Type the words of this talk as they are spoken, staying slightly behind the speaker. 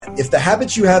if the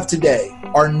habits you have today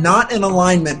are not in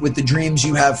alignment with the dreams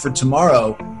you have for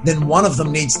tomorrow, then one of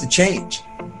them needs to change.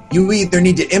 You either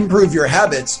need to improve your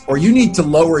habits or you need to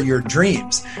lower your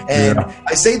dreams. And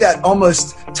I say that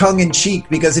almost tongue in cheek,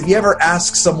 because if you ever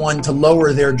ask someone to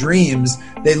lower their dreams,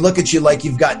 they look at you like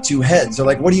you've got two heads. They're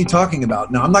like, what are you talking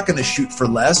about? No, I'm not going to shoot for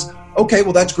less. Okay,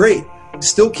 well, that's great.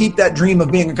 Still keep that dream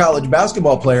of being a college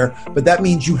basketball player, but that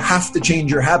means you have to change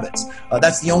your habits.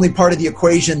 That's the only part of the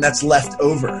equation that's left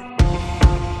over.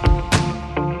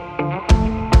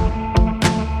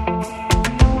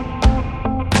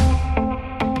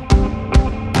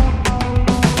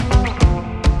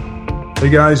 Hey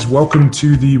guys, welcome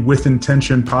to the With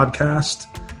Intention podcast.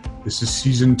 This is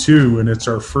season 2, and it's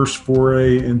our first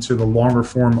foray into the longer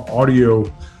form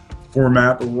audio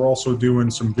format, but we're also doing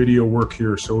some video work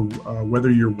here. So whether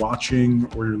you're watching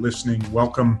or you're listening,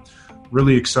 welcome.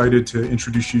 Really excited to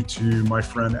introduce you to my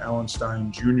friend Alan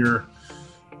Stein Jr.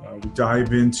 We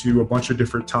dive into a bunch of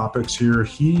different topics here.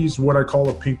 He's what I call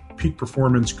a peak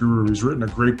performance guru. He's written a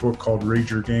great book called Raise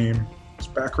Your Game. His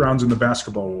background's in the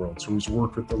basketball world, so he's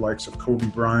worked with the likes of Kobe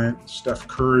Bryant, Steph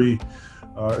Curry,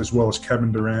 as well as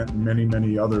Kevin Durant and many,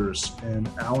 many others. And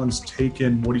Alan's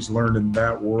taken what he's learned in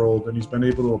that world and he's been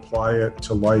able to apply it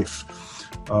to life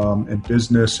and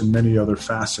business and many other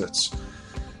facets.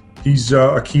 He's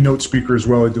a keynote speaker as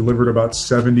well. He delivered about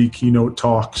 70 keynote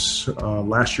talks.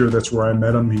 Last year, that's where I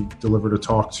met him. He delivered a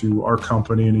talk to our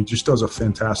company and he just does a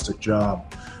fantastic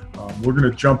job. We're going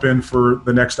to jump in for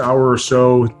the next hour or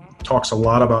so. Talks a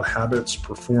lot about habits,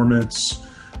 performance.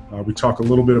 We talk a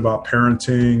little bit about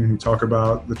parenting. We talk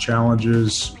about the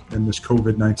challenges in this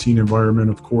COVID-19 environment,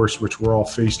 of course, which we're all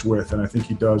faced with. And I think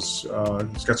he does,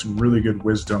 he's got some really good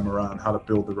wisdom around how to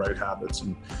build the right habits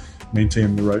and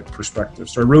maintain the right perspective.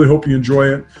 So I really hope you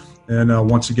enjoy it. And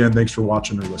once again, thanks for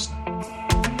watching or listening.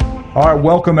 All right,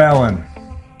 welcome, Alan.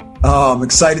 Oh, I'm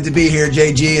excited to be here,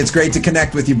 JG. It's great to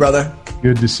connect with you, brother.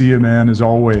 Good to see you, man, as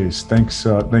always. Thanks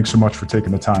so much for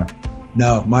taking the time.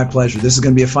 No, my pleasure. This is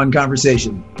going to be a fun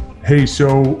conversation. Hey,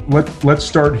 so let's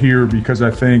start here, because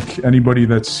I think anybody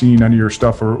that's seen any of your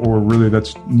stuff or really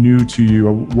that's new to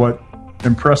you, what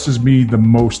impresses me the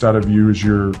most out of you is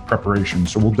your preparation.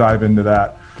 So we'll dive into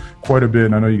that quite a bit.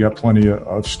 And I know you got plenty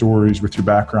of stories with your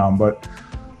background, but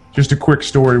just a quick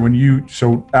story.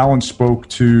 So Alan spoke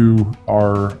to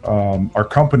our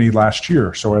company last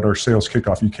year. So at our sales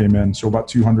kickoff, you came in, so about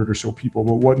 200 or so people.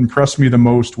 But what impressed me the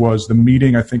most was the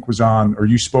meeting I think was on, or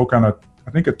you spoke on a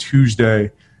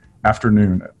Tuesday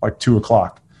afternoon at like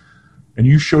 2:00. And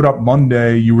you showed up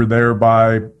Monday. You were there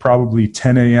by probably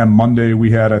 10 a.m. Monday.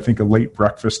 We had, I think, a late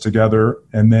breakfast together.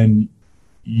 And then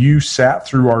you sat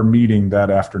through our meeting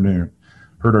that afternoon.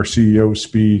 Heard our CEO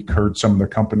speak, heard some of the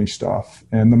company stuff.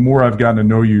 And the more I've gotten to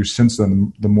know you since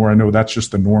then, the more I know that's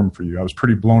just the norm for you. I was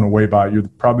pretty blown away by it. You're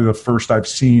probably the first I've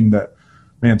seen that,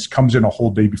 man, comes in a whole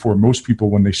day before. Most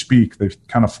people, when they speak, they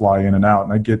kind of fly in and out,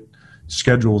 and I get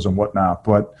schedules and whatnot.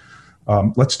 But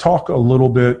let's talk a little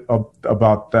bit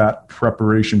about that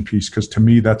preparation piece, because to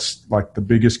me, that's like the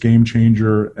biggest game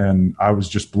changer. And I was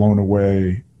just blown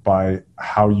away by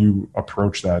how you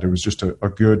approach that. It was just a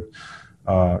good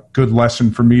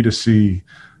lesson for me to see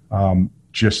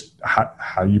just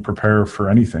how you prepare for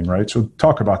anything, right? So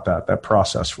talk about that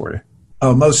process for you.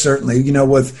 Oh, most certainly. You know,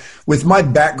 with my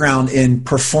background in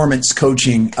performance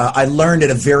coaching, I learned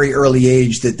at a very early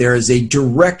age that there is a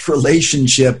direct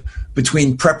relationship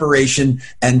between preparation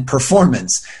and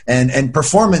performance. And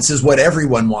performance is what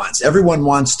everyone wants. Everyone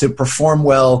wants to perform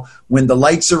well when the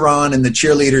lights are on and the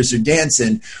cheerleaders are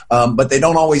dancing, but they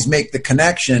don't always make the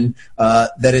connection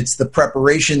that it's the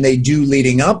preparation they do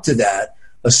leading up to that,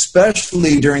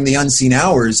 especially during the unseen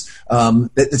hours,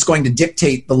 that it's going to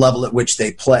dictate the level at which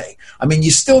they play. I mean,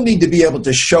 you still need to be able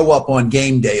to show up on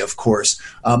game day, of course,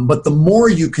 but the more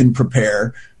you can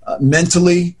prepare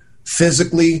mentally,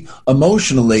 physically,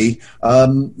 emotionally,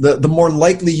 the more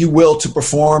likely you will to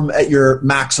perform at your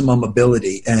maximum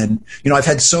ability. And, you know, I've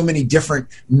had so many different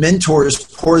mentors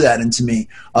pour that into me.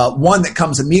 One that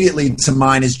comes immediately to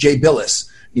mind is Jay Billis.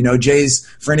 You know, Jay's,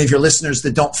 for any of your listeners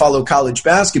that don't follow college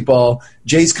basketball,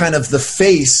 Jay's kind of the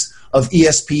face of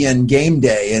ESPN Game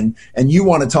Day. And you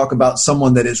want to talk about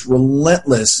someone that is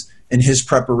relentless in his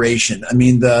preparation. I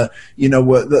mean, the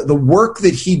work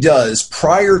that he does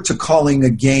prior to calling a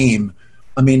game,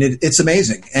 I mean, it's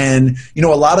amazing. And, you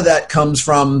know, a lot of that comes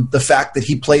from the fact that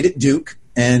he played at Duke.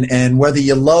 And whether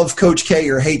you love Coach K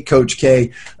or hate Coach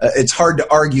K, it's hard to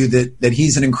argue that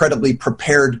he's an incredibly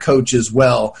prepared coach as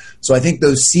well. So I think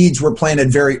those seeds were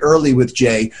planted very early with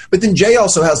Jay. But then Jay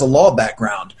also has a law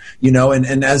background, you know,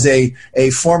 and as a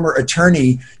former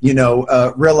attorney, you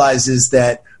know, realizes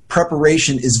that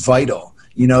preparation is vital.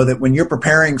 That when you're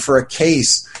preparing for a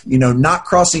case, not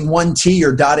crossing one T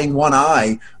or dotting one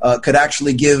I could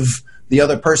actually give the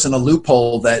other person a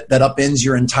loophole that upends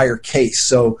your entire case.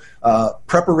 So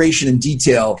preparation and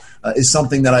detail is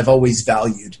something that I've always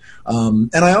valued.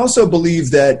 And I also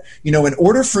believe that, in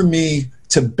order for me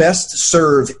to best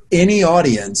serve any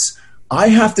audience, I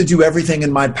have to do everything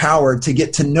in my power to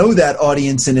get to know that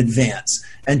audience in advance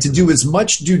and to do as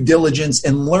much due diligence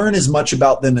and learn as much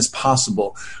about them as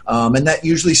possible. And that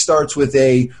usually starts with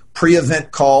a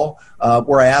pre-event call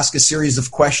where I ask a series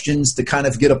of questions to kind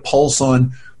of get a pulse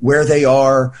on where they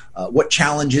are, what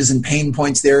challenges and pain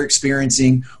points they're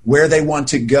experiencing, where they want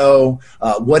to go,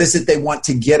 what is it they want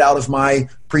to get out of my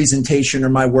presentation or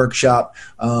my workshop.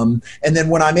 And then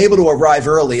when I'm able to arrive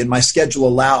early and my schedule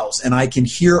allows and I can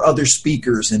hear other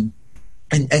speakers and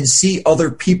see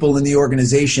other people in the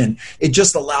organization, it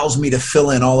just allows me to fill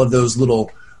in all of those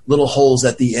little holes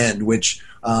at the end, which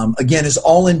again is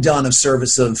all in done of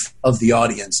service of the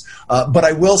audience. But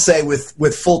I will say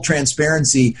with full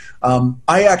transparency,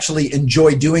 I actually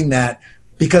enjoy doing that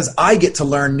because I get to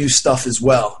learn new stuff as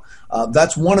well.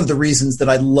 That's one of the reasons that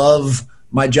I love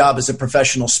my job as a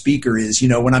professional speaker is,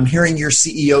 when I'm hearing your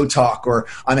CEO talk or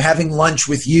I'm having lunch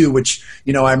with you, which,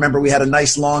 I remember we had a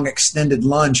nice long extended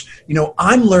lunch,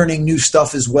 I'm learning new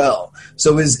stuff as well.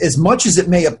 So as much as it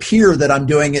may appear that I'm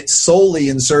doing it solely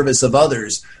in service of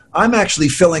others, I'm actually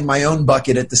filling my own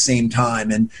bucket at the same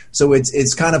time. And so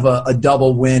it's kind of a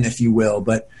double win, if you will.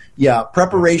 But yeah,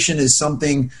 preparation is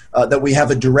something that we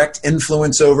have a direct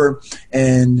influence over.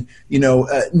 And,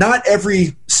 not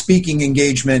every speaking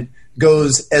engagement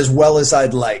goes as well as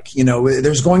I'd like.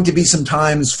 There's going to be some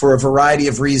times for a variety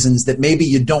of reasons that maybe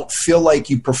you don't feel like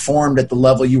you performed at the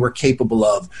level you were capable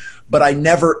of. But I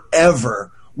never,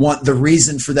 ever want the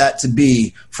reason for that to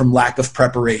be from lack of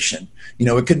preparation.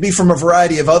 It could be from a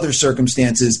variety of other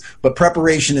circumstances, but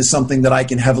preparation is something that I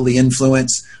can heavily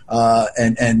influence.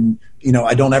 And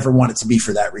I don't ever want it to be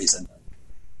for that reason.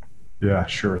 Yeah,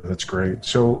 sure. That's great.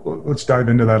 So let's dive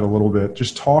into that a little bit.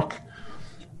 Just talk.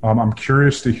 I'm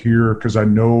curious to hear, because I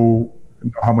know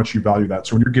how much you value that.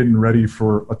 So when you're getting ready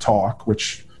for a talk,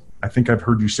 which I think I've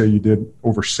heard you say you did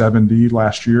over 70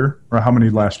 last year, or how many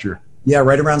last year? Yeah,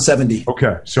 right around 70.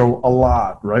 Okay, so a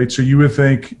lot, right? So you would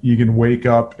think you can wake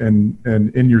up and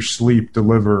in your sleep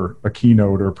deliver a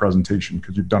keynote or a presentation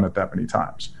because you've done it that many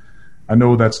times. I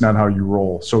know that's not how you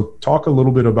roll. So talk a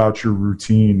little bit about your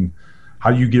routine,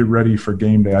 how you get ready for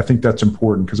game day. I think that's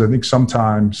important because I think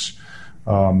sometimes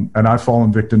and I've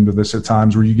fallen victim to this at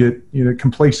times where you get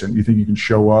complacent. You think you can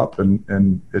show up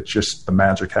and it's just the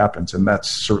magic happens, and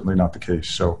that's certainly not the case.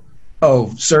 So,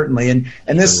 oh, certainly, and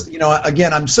this,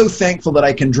 again, I'm so thankful that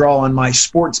I can draw on my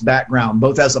sports background,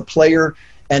 both as a player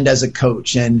and as a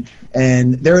coach, and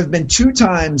there have been 2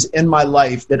 times in my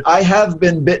life that I have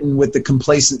been bitten with the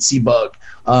complacency bug.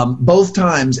 Both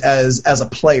times as a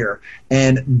player,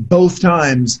 and both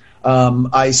times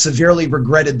I severely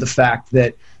regretted the fact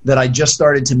that I just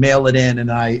started to mail it in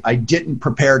and I didn't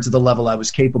prepare to the level I was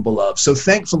capable of. So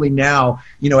thankfully now,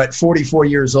 at 44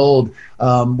 years old,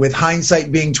 with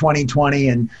hindsight being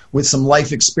 20/20 and with some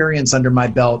life experience under my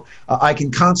belt, I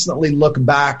can constantly look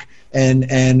back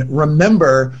and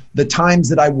remember the times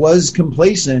that I was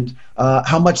complacent,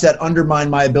 how much that undermined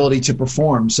my ability to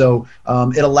perform. So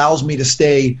it allows me to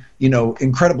stay,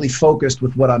 incredibly focused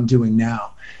with what I'm doing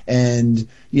now. And,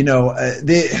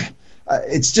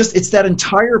 it's that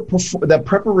entire that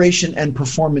preparation and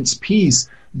performance piece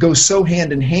goes so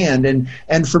hand in hand.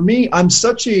 And for me, I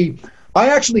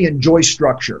actually enjoy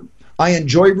structure. I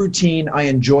enjoy routine. I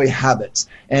enjoy habits.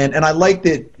 And I like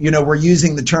that, we're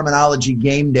using the terminology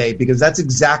game day because that's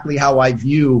exactly how I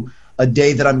view a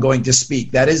day that I'm going to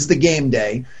speak. That is the game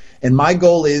day. And my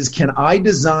goal is, can I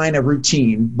design a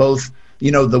routine, both,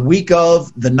 the week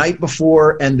of, the night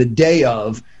before, and the day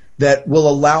of, that will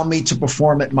allow me to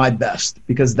perform at my best,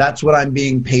 because that's what I'm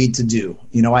being paid to do.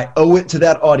 I owe it to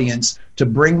that audience to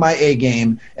bring my A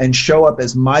game and show up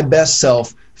as my best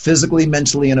self physically,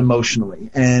 mentally, and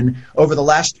emotionally. And over the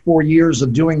last 4 years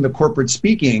of doing the corporate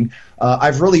speaking,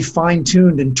 I've really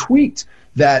fine-tuned and tweaked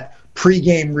that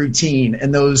pregame routine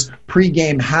and those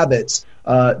pregame habits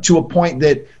to a point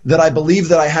that I believe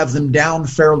that I have them down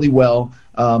fairly well,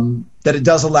 that it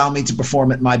does allow me to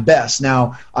perform at my best.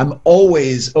 Now, I'm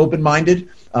always open-minded.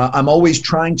 I'm always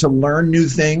trying to learn new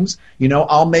things.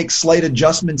 I'll make slight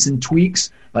adjustments and tweaks.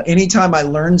 Anytime I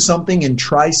learn something and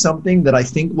try something that I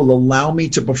think will allow me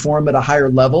to perform at a higher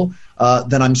level,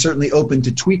 then I'm certainly open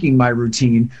to tweaking my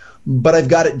routine. But I've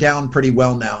got it down pretty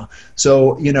well now.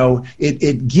 So,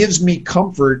 it gives me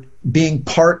comfort being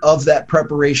part of that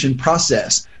preparation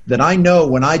process, that I know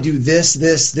when I do this,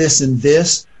 and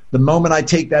this, the moment I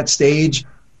take that stage,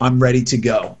 I'm ready to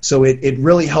go. So it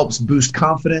really helps boost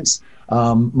confidence.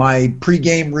 My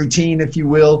pregame routine, if you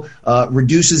will,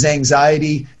 reduces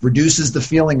anxiety, reduces the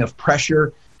feeling of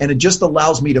pressure, and it just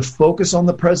allows me to focus on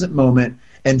the present moment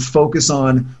and focus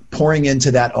on pouring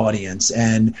into that audience.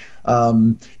 And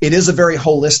it is a very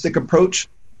holistic approach.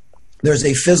 There's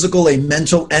a physical, a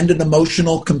mental, and an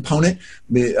emotional component.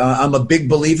 I'm a big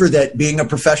believer that being a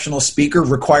professional speaker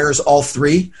requires all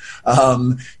three.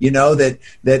 That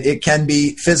it can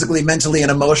be physically, mentally, and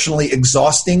emotionally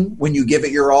exhausting when you give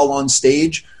it your all on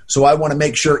stage. So I want to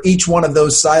make sure each one of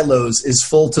those silos is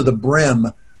full to the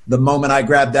brim the moment I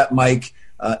grab that mic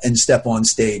and step on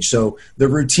stage. So the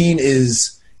routine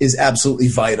is absolutely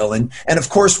vital. And of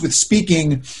course, with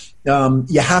speaking,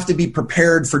 you have to be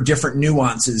prepared for different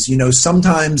nuances.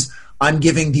 Sometimes I'm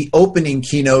giving the opening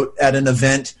keynote at an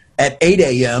event at 8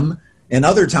 a.m. and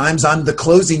other times I'm the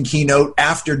closing keynote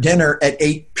after dinner at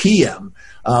 8 p.m.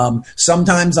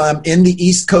 Sometimes I'm in the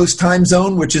East Coast time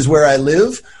zone, which is where I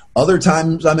live. Other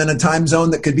times I'm in a time zone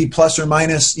that could be plus or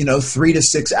minus, 3 to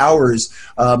 6 hours.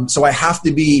 So I have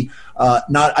to be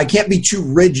I can't be too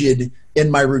rigid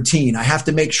in my routine. I have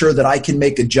to make sure that I can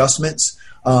make adjustments.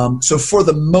 So for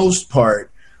the most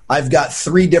part, I've got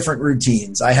 3 different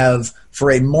routines. I have for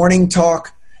a morning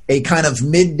talk, a kind of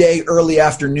midday, early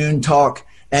afternoon talk,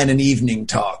 and an evening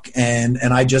talk. And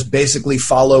I just basically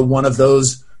follow one of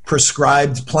those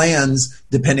prescribed plans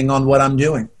depending on what I'm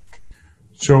doing.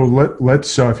 So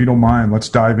let's if you don't mind, let's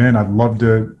dive in. I'd love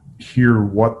to hear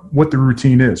what the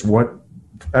routine is,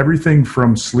 everything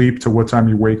from sleep to what time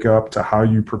you wake up to how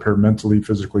you prepare mentally,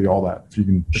 physically, all that. If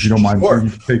you don't mind, sure.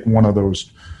 You take one of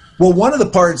those. Well, one of the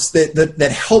parts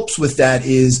that helps with that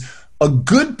is a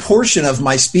good portion of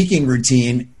my speaking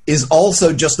routine is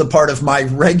also just a part of my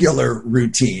regular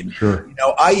routine. Sure.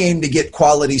 I aim to get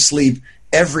quality sleep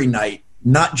every night,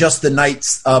 not just the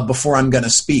nights before I'm going to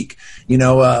speak.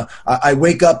 I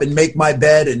wake up and make my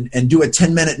bed and do a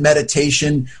 10-minute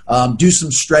meditation, do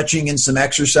some stretching and some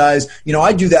exercise.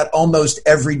 I do that almost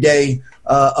every day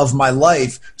of my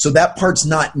life. So that part's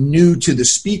not new to the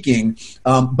speaking,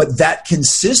 but that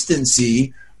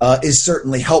consistency is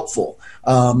certainly helpful.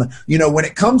 When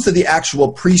it comes to the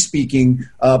actual pre-speaking,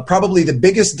 probably the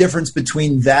biggest difference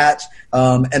between that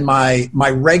and my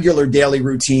regular daily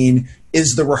routine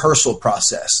is the rehearsal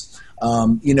process.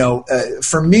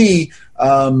 For me,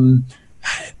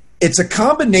 it's a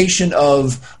combination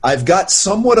of I've got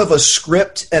somewhat of a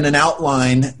script and an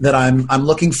outline that I'm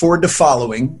looking forward to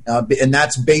following, and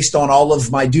that's based on all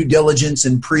of my due diligence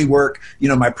and pre-work,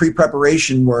 my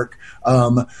pre-preparation work.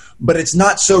 But it's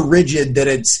not so rigid that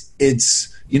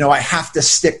it's I have to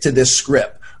stick to this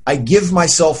script. I give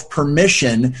myself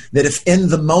permission that if in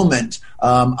the moment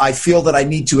I feel that I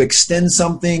need to extend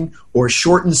something or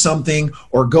shorten something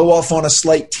or go off on a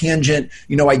slight tangent,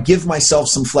 I give myself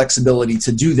some flexibility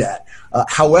to do that.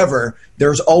 However,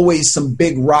 there's always some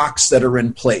big rocks that are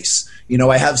in place.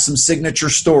 I have some signature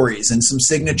stories and some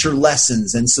signature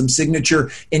lessons and some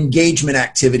signature engagement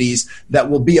activities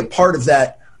that will be a part of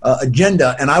that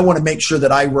agenda. And I want to make sure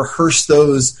that I rehearse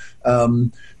those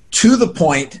to the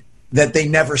point that they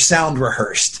never sound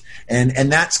rehearsed.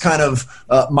 And that's kind of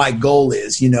my goal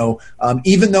is,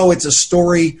 even though it's a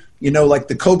story, like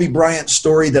the Kobe Bryant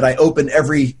story that I open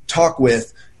every talk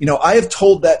with, I have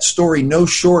told that story no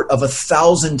short of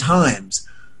 1,000 times.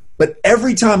 But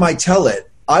every time I tell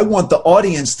it, I want the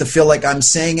audience to feel like I'm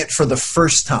saying it for the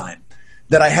first time,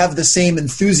 that I have the same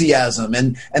enthusiasm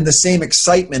and the same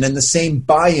excitement and the same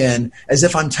buy-in as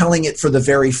if I'm telling it for the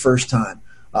very first time.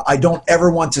 I don't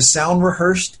ever want to sound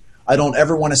rehearsed. I don't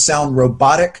ever want to sound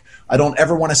robotic. I don't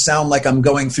ever want to sound like I'm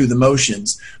going through the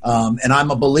motions. And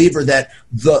I'm a believer that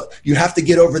you have to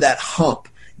get over that hump,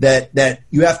 that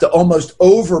you have to almost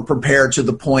over-prepare to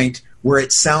the point where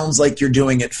it sounds like you're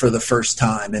doing it for the first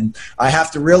time. And I have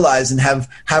to realize and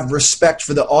have respect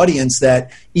for the audience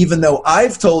that even though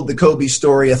I've told the Kobe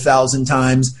story 1,000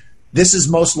 times, this is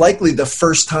most likely the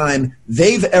first time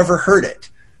they've ever heard it.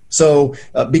 So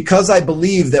because I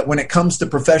believe that when it comes to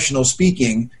professional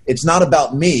speaking, it's not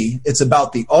about me, it's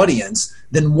about the audience,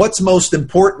 then what's most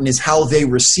important is how they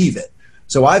receive it.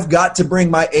 So I've got to bring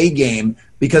my A game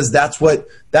because that's what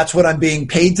I'm being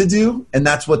paid to do, and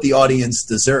that's what the audience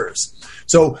deserves.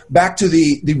 So back to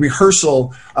the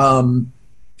rehearsal,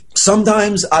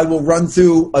 sometimes I will run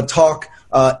through a talk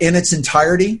in its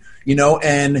entirety,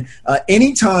 and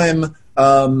anytime,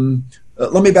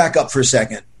 let me back up for a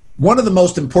second. One of the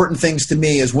most important things to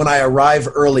me is when I arrive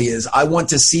early is I want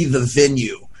to see the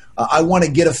venue. I want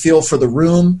to get a feel for the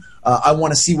room. I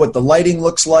want to see what the lighting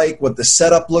looks like, what the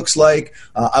setup looks like.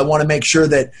 I want to make sure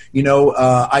that,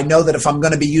 I know that if I'm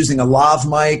going to be using a lav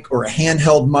mic or a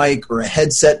handheld mic or a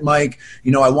headset mic,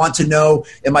 I want to know,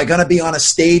 am I going to be on a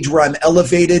stage where I'm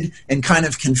elevated and kind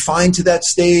of confined to that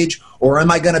stage? Or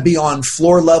am I going to be on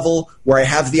floor level where I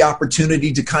have the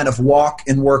opportunity to kind of walk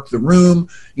and work the room?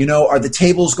 Are the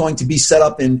tables going to be set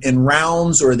up in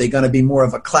rounds, or are they going to be more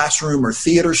of a classroom or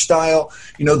theater style?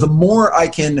 The more I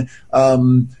can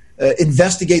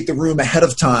investigate the room ahead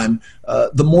of time,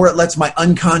 the more it lets my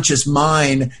unconscious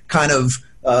mind kind of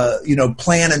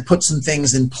plan and put some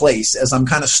things in place as I'm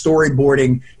kind of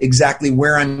storyboarding exactly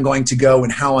where I'm going to go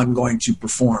and how I'm going to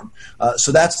perform.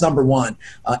 So that's number one.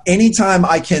 Anytime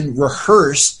I can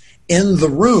rehearse in the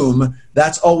room,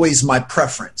 that's always my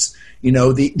preference.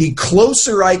 The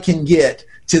closer I can get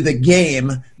to the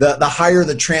game, the higher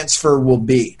the transfer will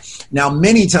be. Now,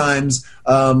 many times,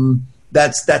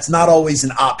 that's not always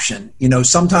an option.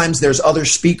 Sometimes there's other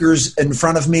speakers in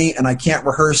front of me and I can't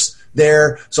rehearse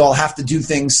there, so I'll have to do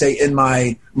things, say, in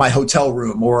my hotel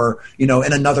room or in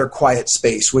another quiet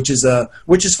space, which is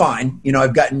fine.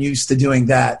 I've gotten used to doing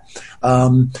that.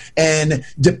 And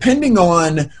depending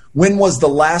on when was the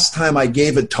last time I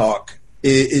gave a talk,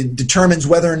 it determines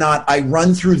whether or not I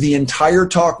run through the entire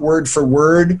talk word for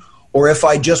word, or if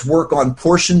I just work on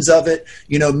portions of it.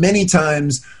 Many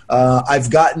times I've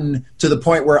gotten to the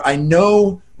point where I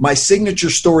know my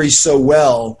signature stories so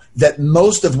well that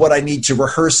most of what I need to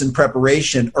rehearse in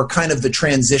preparation are kind of the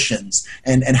transitions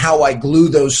and how I glue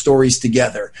those stories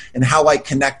together and how I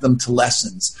connect them to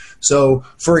lessons. So,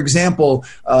 for example,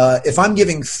 if I'm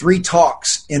giving 3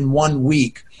 talks in 1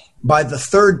 week, by the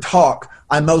 3rd talk,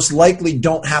 I most likely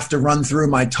don't have to run through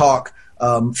my talk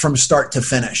from start to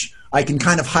finish. I can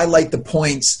kind of highlight the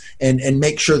points and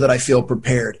make sure that I feel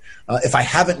prepared. If I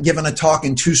haven't given a talk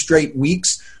in 2 straight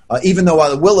weeks, even though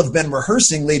I will have been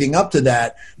rehearsing leading up to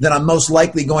that, then I'm most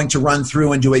likely going to run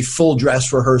through and do a full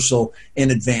dress rehearsal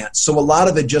in advance. So a lot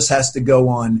of it just has to go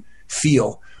on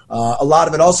feel. A lot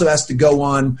of it also has to go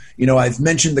on, I've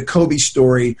mentioned the Kobe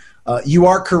story. You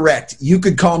are correct. You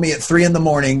could call me at 3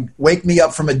 a.m, wake me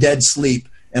up from a dead sleep,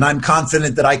 and I'm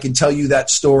confident that I can tell you that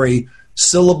story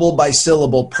syllable by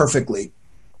syllable perfectly.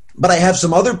 But I have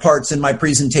some other parts in my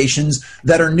presentations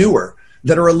that are newer,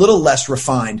 that are a little less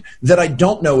refined, that I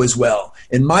don't know as well.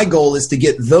 And my goal is to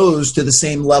get those to the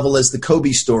same level as the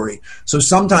Kobe story. So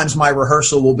sometimes my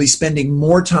rehearsal will be spending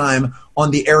more time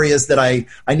on the areas that I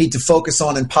need to focus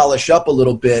on and polish up a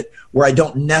little bit, where I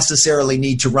don't necessarily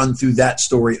need to run through that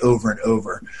story over and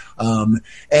over. I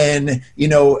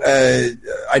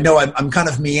know I'm kind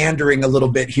of meandering a little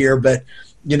bit here, but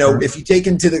if you take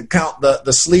into account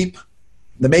the sleep,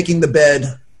 the making the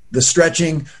bed, the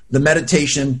stretching, the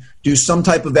meditation, do some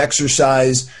type of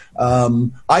exercise.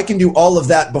 I can do all of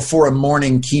that before a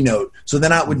morning keynote. So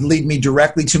then that would lead me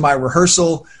directly to my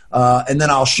rehearsal, and then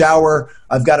I'll shower.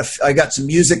 I got some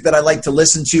music that I like to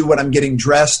listen to when I'm getting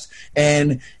dressed.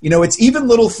 And, it's even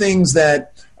little things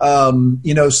that,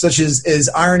 such as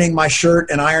ironing my shirt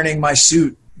and ironing my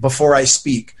suit before I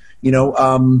speak.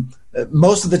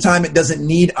 Most of the time it doesn't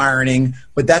need ironing,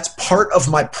 but that's part of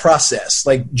my process.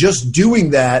 Like just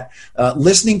doing that,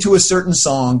 listening to a certain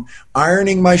song,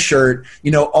 ironing my shirt,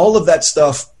 all of that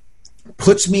stuff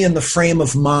puts me in the frame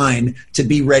of mind to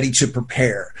be ready to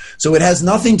prepare. So it has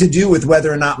nothing to do with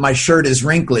whether or not my shirt is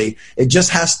wrinkly. It just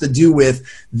has to do with,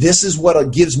 this is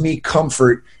what gives me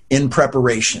comfort in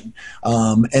preparation.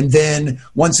 And then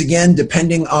once again,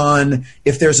 depending on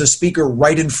if there's a speaker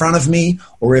right in front of me,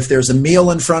 or if there's a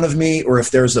meal in front of me, or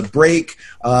if there's a break,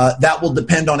 that will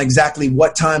depend on exactly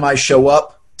what time I show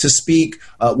up to speak,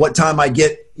 what time I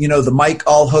get the mic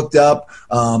all hooked up,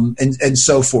 and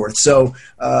so forth. So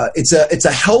it's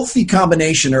a healthy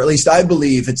combination, or at least I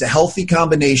believe it's a healthy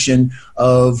combination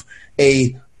of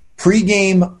a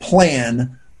pregame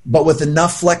plan, but with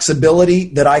enough flexibility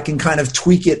that I can kind of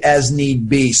tweak it as need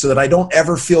be, so that I don't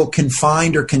ever feel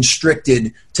confined or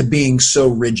constricted to being so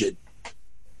rigid.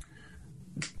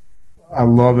 I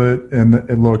love it.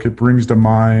 And look, it brings to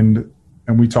mind,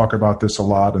 and we talk about this a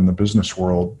lot in the business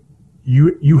world,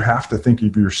 you have to think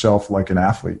of yourself like an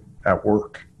athlete at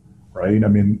work, right? I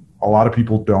mean, a lot of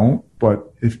people don't,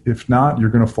 but if not, you're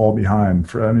going to fall behind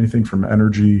for anything from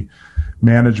energy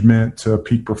management to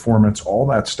peak performance. All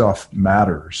that stuff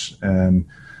matters. And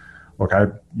look,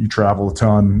 you travel a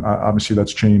ton. Obviously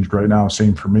that's changed right now.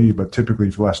 Same for me, but typically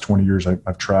for the last 20 years,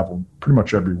 I've traveled pretty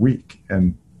much every week.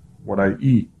 And what I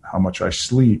eat, how much I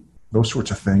sleep, those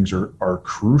sorts of things are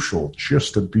crucial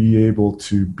just to be able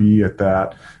to be at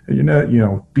that.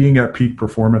 Being at peak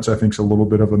performance, I think, is a little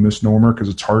bit of a misnomer because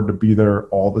it's hard to be there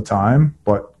all the time.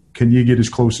 But can you get as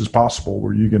close as possible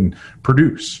where you can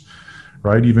produce,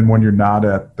 right? Even when you're not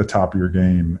at the top of your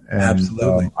game. And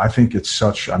absolutely. I think it's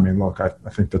such, I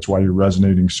think that's why you're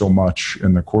resonating so much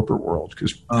in the corporate world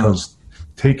because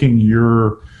taking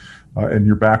your and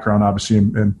your background, obviously,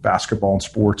 in basketball and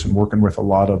sports and working with a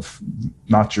lot of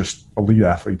not just elite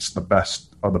athletes, the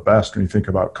best of the best. When you think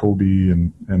about Kobe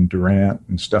and Durant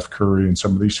and Steph Curry and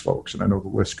some of these folks, and I know the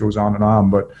list goes on,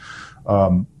 but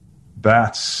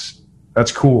that's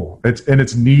cool.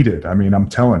 It's needed. I mean, I'm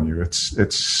telling you,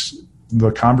 it's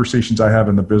the conversations I have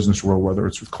in the business world, whether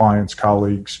it's with clients,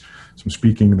 colleagues, some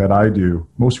speaking that I do,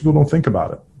 most people don't think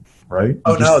about it, right?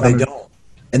 Oh, no, they don't.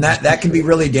 And that can be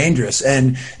really dangerous.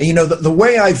 And the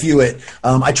way I view it,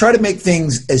 I try to make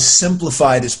things as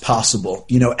simplified as possible.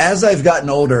 As I've gotten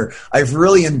older, I've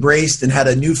really embraced and had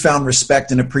a newfound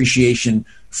respect and appreciation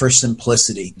for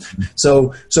simplicity.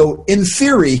 So in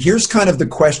theory, here's kind of the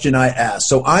question I ask.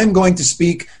 So I'm going to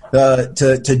speak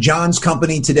to John's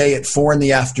company today at 4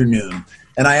 p.m.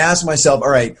 And I ask myself, all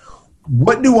right,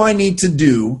 what do I need to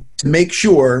do to make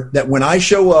sure that when I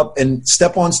show up and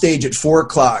step on stage at 4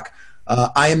 o'clock,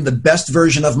 I am the best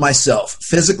version of myself,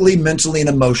 physically, mentally, and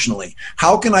emotionally?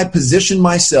 How can I position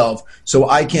myself so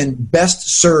I can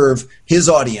best serve his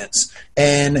audience?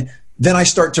 And then I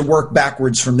start to work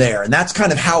backwards from there. And that's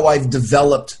kind of how I've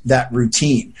developed that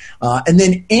routine. And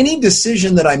then any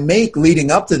decision that I make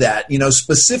leading up to that,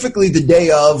 specifically the day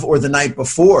of or the night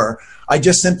before, I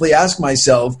just simply ask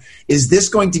myself, is this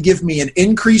going to give me an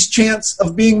increased chance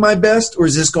of being my best, or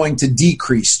is this going to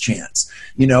decrease chance?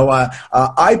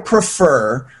 I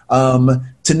prefer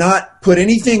to not put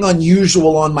anything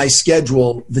unusual on my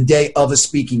schedule the day of a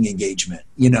speaking engagement.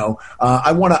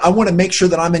 I want to make sure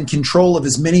that I'm in control of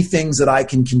as many things that I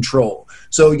can control.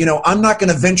 So, I'm not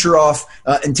going to venture off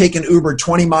and take an Uber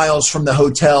 20 miles from the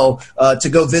hotel to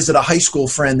go visit a high school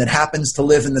friend that happens to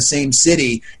live in the same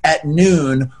city at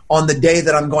noon on the day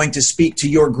that I'm going to speak to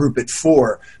your group at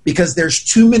 4, because there's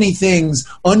too many things,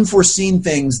 unforeseen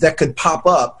things that could pop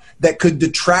up that could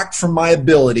detract from my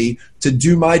ability to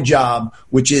do my job,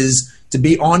 which is to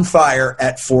be on fire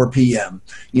at 4 p.m.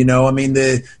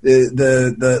 The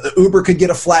Uber could get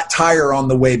a flat tire on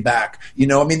the way back.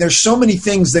 There's so many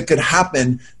things that could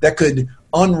happen that could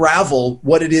unravel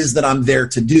what it is that I'm there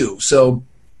to do. So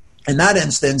in that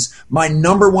instance, my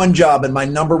number one job and my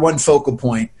number one focal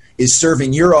point is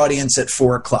serving your audience at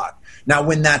 4 o'clock. Now,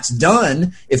 when that's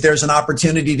done, if there's an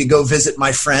opportunity to go visit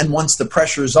my friend once the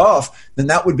pressure's off, then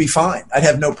that would be fine. I'd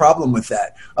have no problem with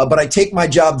that. But I take my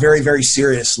job very, very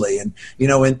seriously. And,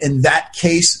 in that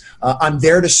case, I'm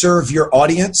there to serve your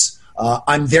audience.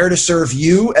 I'm there to serve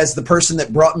you as the person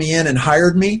that brought me in and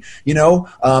hired me.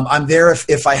 I'm there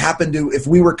if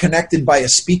we were connected by a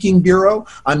speaking bureau,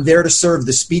 I'm there to serve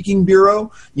the speaking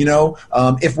bureau.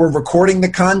 If we're recording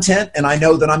the content and I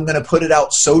know that I'm going to put it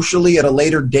out socially at a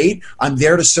later date, I'm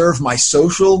there to serve my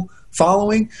social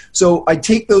following. So I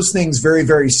take those things very,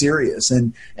 very serious.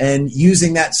 And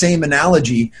using that same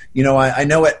analogy, I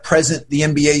know at present the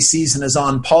NBA season is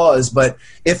on pause, but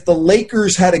if the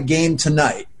Lakers had a game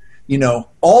tonight,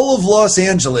 all of Los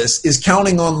Angeles is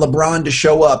counting on LeBron to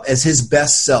show up as his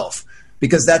best self,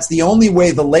 because that's the only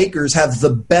way the Lakers have the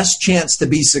best chance to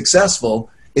be successful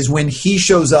is when he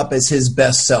shows up as his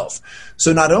best self.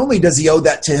 So not only does he owe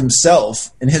that to himself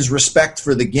and his respect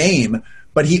for the game,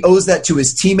 but he owes that to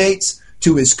his teammates,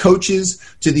 to his coaches,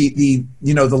 to the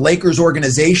Lakers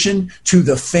organization, to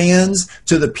the fans,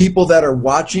 to the people that are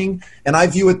watching. And I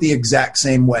view it the exact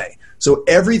same way. So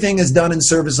everything is done in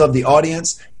service of the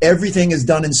audience. Everything is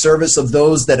done in service of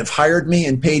those that have hired me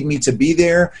and paid me to be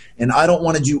there. And I don't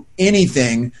want to do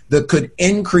anything that could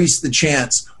increase the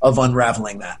chance of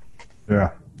unraveling that.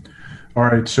 Yeah. All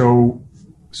right. So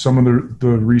some of the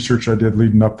research I did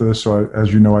leading up to this, so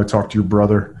as you know, I talked to your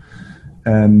brother,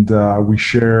 and we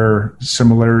share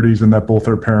similarities in that both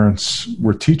our parents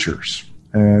were teachers.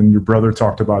 And your brother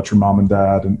talked about your mom and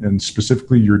dad, and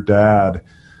specifically your dad,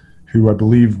 who I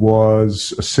believe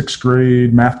was a 6th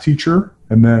grade math teacher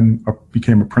and then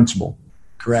became a principal.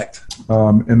 Correct.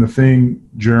 And the thing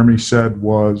Jeremy said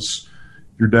was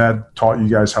your dad taught you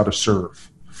guys how to serve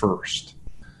first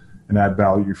and add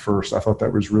value first. I thought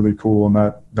that was really cool,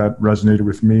 and that resonated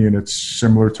with me, and it's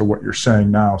similar to what you're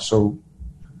saying now. So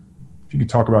if you could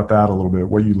talk about that a little bit,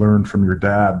 what you learned from your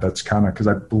dad, that's kind of, because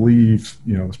I believe,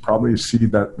 there's probably a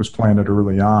seed that was planted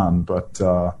early on, but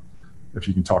if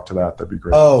you can talk to that, that'd be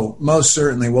great. Oh, most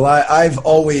certainly. Well, I've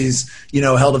always,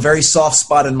 held a very soft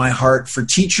spot in my heart for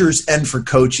teachers and for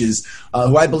coaches,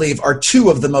 who I believe are two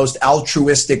of the most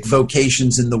altruistic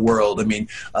vocations in the world. I mean,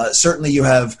 certainly you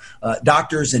have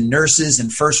doctors and nurses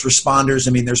and first responders.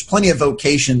 I mean, there's plenty of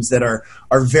vocations that are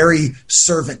very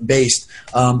servant-based.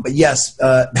 But yes,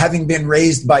 having been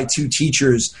raised by two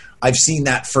teachers, I've seen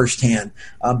that firsthand,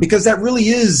 because that really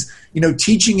is,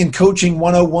 teaching and coaching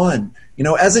 101.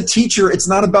 As a teacher, it's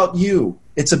not about you.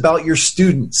 It's about your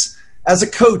students. As a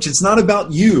coach, it's not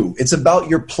about you. It's about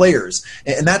your players.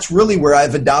 And that's really where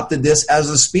I've adopted this as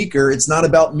a speaker. It's not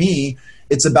about me.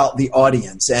 It's about the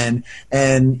audience. And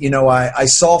I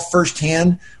saw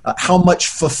firsthand how much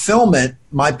fulfillment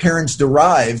my parents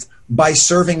derived by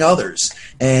serving others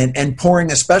and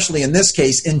pouring, especially in this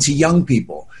case, into young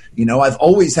people. I've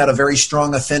always had a very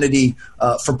strong affinity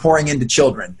for pouring into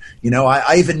children.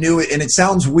 I even knew it, and it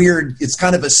sounds weird. It's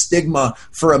kind of a stigma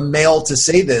for a male to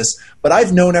say this, but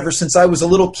I've known ever since I was a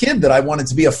little kid that I wanted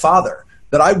to be a father,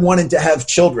 that I wanted to have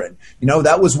children.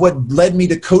 That was what led me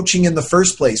to coaching in the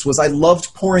first place, was I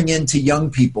loved pouring into young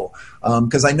people,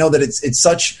 because I know that it's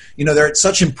such, they're at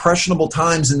such impressionable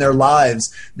times in their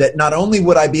lives that not only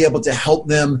would I be able to help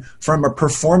them from a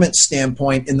performance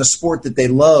standpoint in the sport that they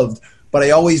loved, but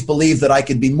I always believed that I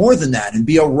could be more than that and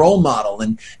be a role model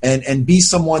and be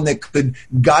someone that could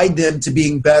guide them to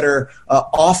being better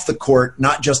off the court,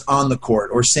 not just on the court,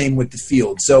 or same with the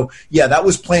field. So, yeah, that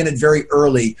was planted very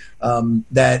early,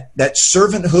 that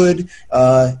servanthood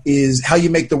is how you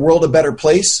make the world a better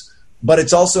place, but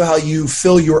it's also how you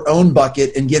fill your own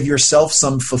bucket and give yourself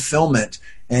some fulfillment.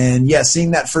 And, yeah,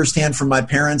 seeing that firsthand from my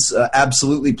parents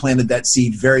absolutely planted that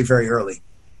seed very, very early.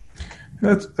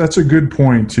 That's a good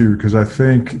point, too, because I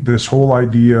think this whole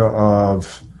idea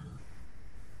of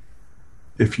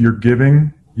if you're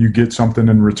giving, you get something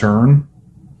in return.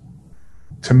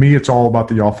 To me, it's all about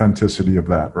the authenticity of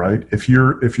that, right? If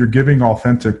you're giving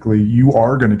authentically, you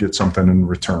are going to get something in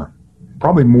return,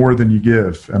 probably more than you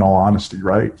give, in all honesty,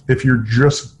 right? If you're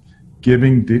just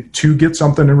giving to get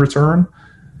something in return,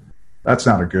 that's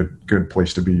not a good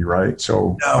place to be, right?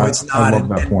 So no, it's not. I love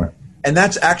that point. And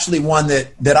that's actually one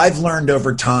that I've learned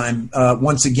over time,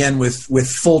 once again, with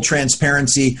full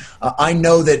transparency. I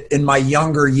know that in my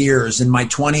younger years, in my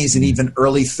 20s and even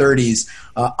early 30s,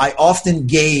 I often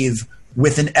gave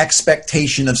with an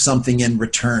expectation of something in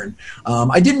return.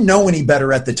 I didn't know any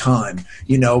better at the time,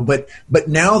 but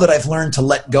now that I've learned to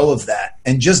let go of that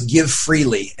and just give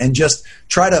freely and just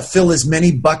try to fill as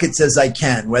many buckets as I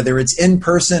can, whether it's in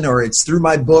person or it's through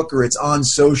my book or it's on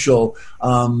social,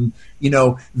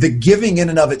 the giving in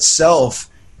and of itself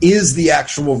is the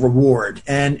actual reward.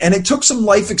 And it took some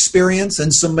life experience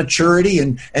and some maturity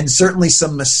and certainly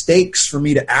some mistakes for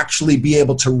me to actually be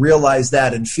able to realize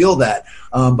that and feel that.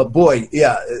 But boy,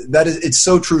 yeah, it's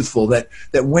so truthful that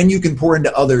when you can pour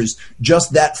into others,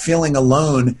 just that feeling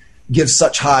alone gives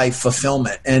such high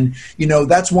fulfillment. And,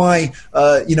 that's why,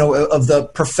 of the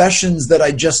professions that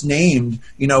I just named,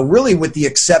 really with the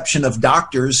exception of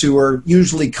doctors who are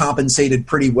usually compensated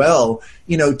pretty well,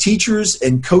 teachers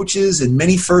and coaches and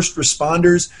many first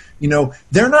responders,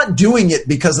 they're not doing it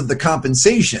because of the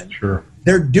compensation. Sure.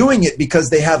 They're doing it because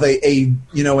they have an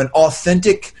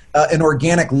authentic, an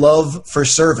organic love for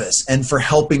service and for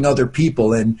helping other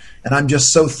people. And I'm just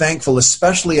so thankful,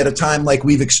 especially at a time like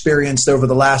we've experienced over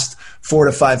the last 4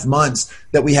 to 5 months,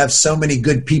 that we have so many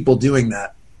good people doing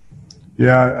that.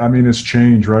 Yeah, I mean, it's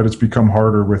changed, right? It's become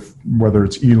harder with whether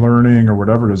it's e-learning or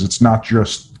whatever it is. It's not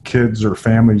just kids or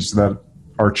families that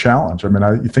are challenged. I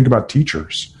mean, you think about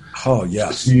teachers. Oh,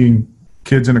 yes. Seeing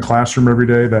kids in a classroom every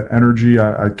day, that energy,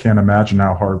 I can't imagine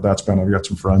how hard that's been. I've got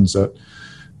some friends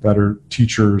that are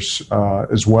teachers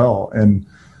as well. And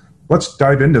let's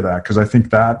dive into that, because I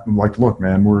think that, look,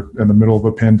 man, we're in the middle of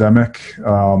a pandemic.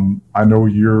 I know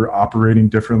you're operating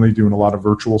differently, doing a lot of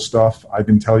virtual stuff. I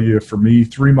can tell you, for me,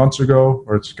 3 months ago,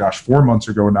 or 4 months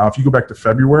ago now, if you go back to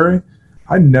February,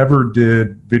 I never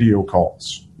did video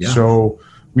calls. Yeah. So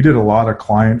we did a lot of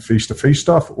client face-to-face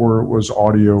stuff, or it was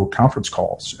audio conference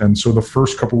calls. And so the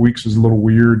first couple of weeks was a little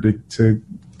weird to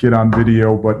get on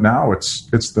video, but now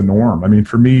it's the norm. I mean,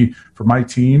 for me, for my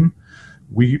team,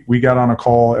 we got on a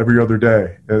call every other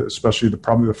day, especially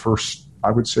probably the first,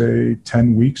 I would say,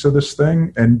 10 weeks of this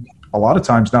thing. And a lot of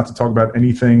times not to talk about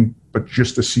anything, but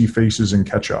just to see faces and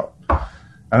catch up.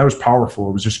 And that was powerful.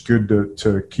 It was just good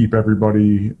to keep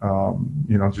everybody,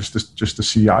 just to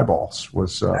see eyeballs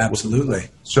was absolutely.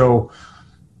 So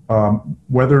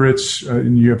whether it's,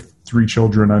 and you have 3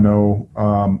 children, I know,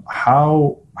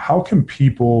 how can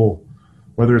people,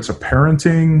 whether it's a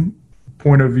parenting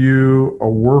point of view, a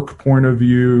work point of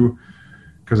view,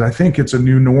 because I think it's a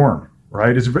new norm,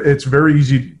 right? It's very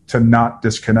easy to not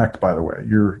disconnect, by the way.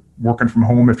 You're working from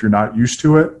home if you're not used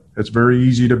to it. It's very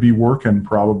easy to be working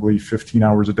probably 15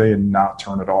 hours a day and not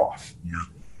turn it off. Yeah.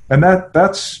 And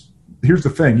that's here's the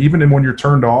thing. Even when you're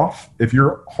turned off, if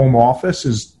your home office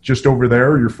is just over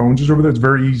there, your phone's just over there, it's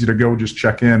very easy to go just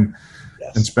check in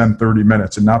and spend 30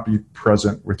 minutes and not be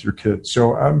present with your kids.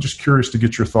 So I'm just curious to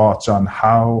get your thoughts on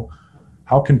how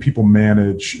can people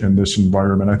manage in this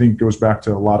environment? I think it goes back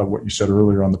to a lot of what you said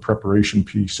earlier on the preparation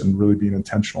piece and really being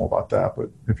intentional about that.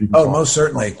 But if you can most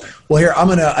certainly. Well, here,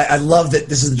 I love that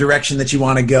this is the direction that you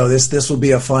want to go. This will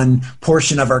be a fun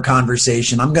portion of our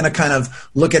conversation. I'm going to kind of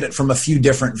look at it from a few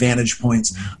different vantage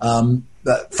points.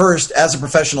 First, as a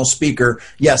professional speaker,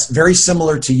 yes, very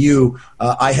similar to you.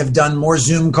 I have done more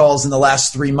Zoom calls in the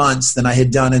last 3 months than I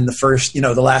had done in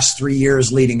the last 3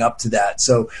 years leading up to that.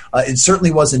 So it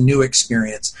certainly was a new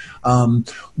experience.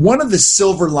 One of the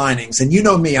silver linings, and you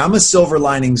know me, I'm a silver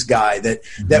linings guy,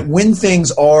 that when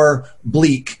things are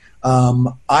bleak,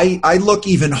 I look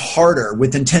even harder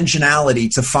with intentionality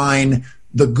to find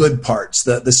the good parts,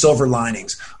 the silver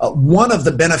linings. One of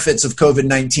the benefits of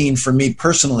COVID-19 for me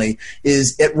personally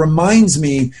is it reminds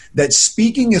me that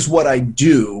speaking is what I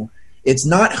do. It's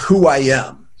not who I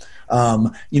am.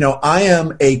 I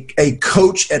am a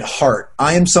coach at heart.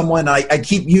 I am someone, I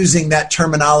keep using that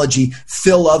terminology,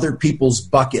 fill other people's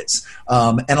buckets,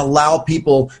 and allow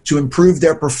people to improve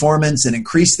their performance and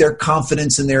increase their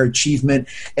confidence in their achievement.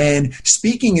 And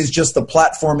speaking is just the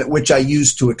platform at which I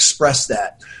use to express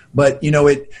that. But,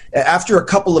 after a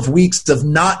couple of weeks of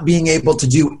not being able to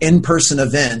do in-person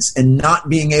events and not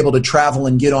being able to travel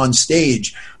and get on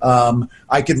stage,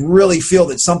 I could really feel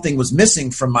that something was missing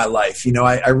from my life.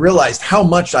 I realized how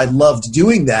much I loved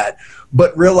doing that,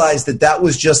 but realized that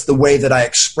was just the way that I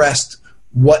expressed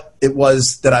what it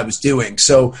was that I was doing.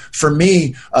 So for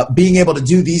me, being able to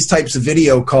do these types of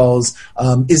video calls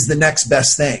is the next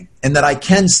best thing, and that I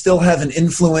can still have an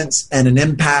influence and an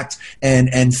impact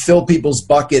and fill people's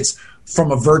buckets from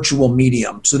a virtual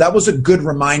medium. So that was a good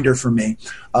reminder for me.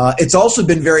 It's also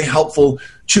been very helpful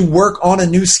to work on a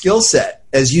new skill set.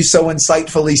 As you so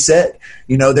insightfully said,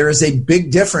 there is a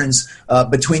big difference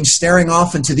between staring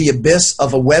off into the abyss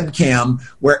of a webcam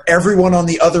where everyone on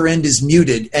the other end is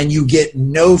muted and you get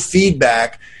no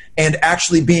feedback, and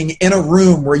actually being in a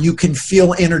room where you can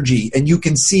feel energy and you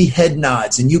can see head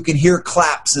nods and you can hear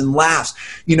claps and laughs.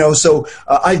 So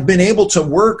I've been able to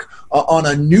work on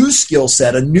a new skill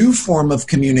set, a new form of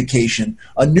communication,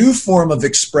 a new form of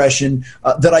expression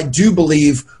that I do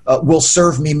believe will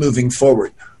serve me moving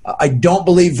forward. I don't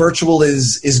believe virtual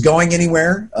is going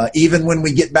anywhere. Even when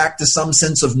we get back to some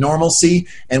sense of normalcy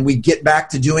and we get back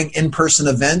to doing in-person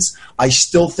events, I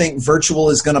still think virtual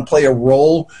is going to play a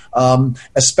role,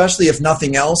 especially if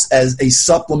nothing else, as a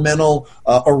supplemental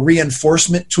or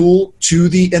reinforcement tool to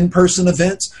the in-person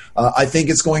events. I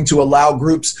think it's going to allow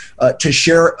groups to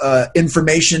share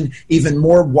information even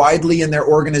more widely in their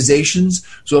organizations.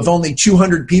 So if only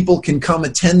 200 people can come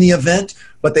attend the event,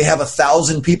 but they have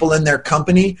 1,000 people in their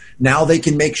company, now they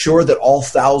can make sure that all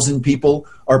 1,000 people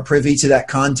are privy to that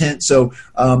content. So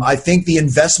I think the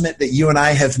investment that you and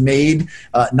I have made,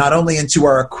 not only into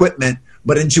our equipment,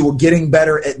 but into getting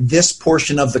better at this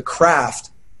portion of the craft,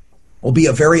 will be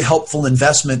a very helpful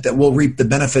investment that we'll reap the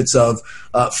benefits of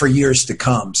for years to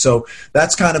come. So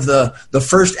that's kind of the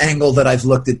first angle that I've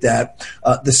looked at that.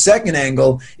 The second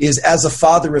angle is, as a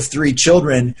father of 3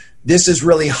 children, this has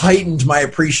really heightened my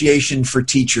appreciation for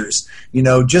teachers.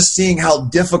 Just seeing how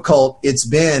difficult it's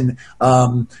been,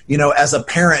 as a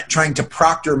parent trying to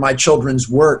proctor my children's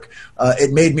work,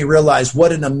 it made me realize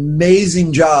what an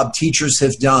amazing job teachers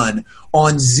have done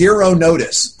on zero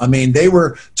notice. I mean, they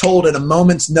were told at a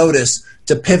moment's notice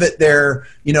to pivot their,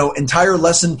 entire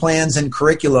lesson plans and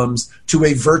curriculums to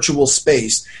a virtual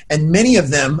space. And many of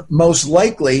them most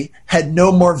likely had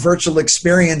no more virtual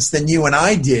experience than you and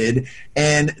I did.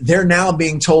 And they're now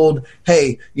being told,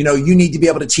 hey, you need to be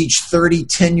able to teach 30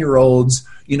 10-year-olds,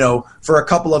 for a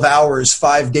couple of hours,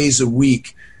 5 days a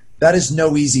week. That is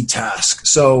no easy task.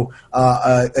 So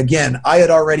again, I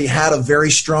had already had a very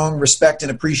strong respect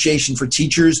and appreciation for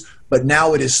teachers, but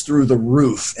now it is through the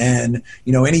roof. And,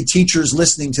 any teachers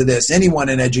listening to this, anyone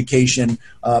in education,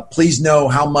 please know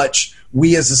how much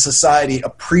we as a society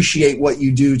appreciate what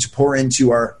you do to pour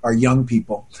into our young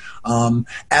people.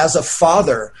 As a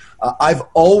father, I've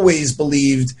always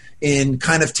believed in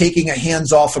kind of taking a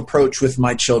hands-off approach with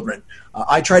my children.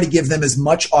 I try to give them as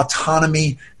much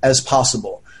autonomy as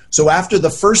possible. So after the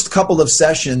first couple of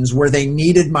sessions where they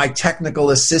needed my technical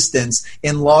assistance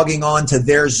in logging on to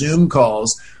their Zoom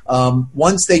calls,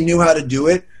 once they knew how to do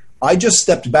it, I just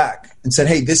stepped back and said,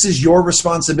 hey, this is your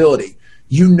responsibility.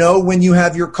 You know when you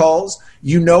have your calls,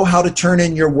 you know how to turn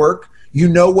in your work, you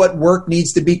know what work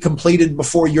needs to be completed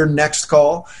before your next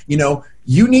call.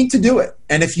 You need to do it.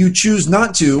 And if you choose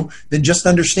not to, then just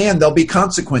understand there'll be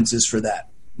consequences for that.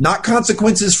 Not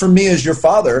consequences from me as your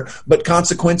father, but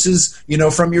consequences,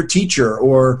 from your teacher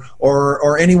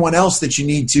or anyone else that you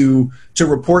need to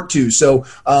report to. So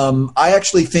I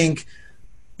actually think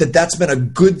that that's been a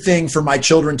good thing for my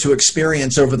children to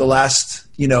experience over the last,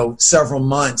 several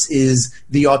months, is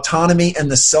the autonomy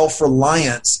and the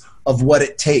self-reliance of what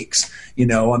it takes.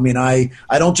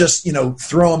 I don't just,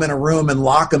 throw them in a room and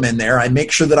lock them in there. I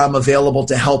make sure that I'm available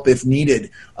to help if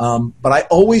needed. But I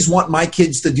always want my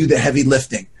kids to do the heavy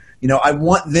lifting. I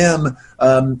want them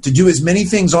to do as many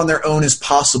things on their own as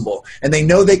possible. And they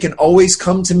know they can always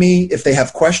come to me if they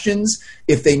have questions,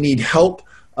 if they need help.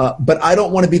 But I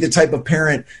don't want to be the type of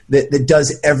parent that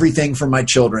does everything for my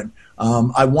children.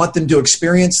 I want them to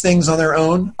experience things on their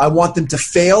own. I want them to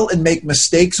fail and make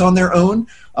mistakes on their own,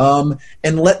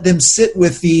 and let them sit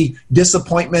with the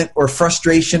disappointment or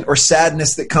frustration or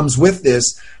sadness that comes with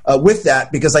that,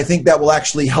 because I think that will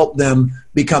actually help them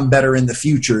become better in the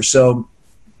future. So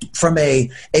from a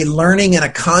learning and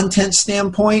a content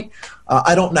standpoint,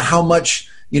 I don't know how much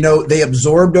they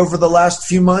absorbed over the last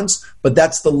few months, but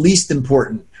that's the least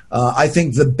important. I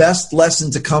think the best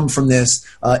lesson to come from this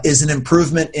is an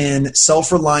improvement in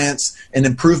self-reliance, an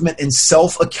improvement in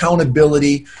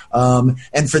self-accountability,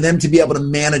 and for them to be able to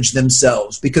manage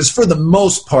themselves. Because for the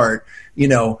most part,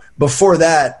 before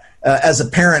that, as a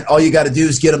parent, all you got to do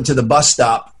is get them to the bus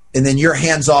stop, and then you're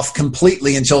hands off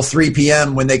completely until 3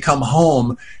 p.m. when they come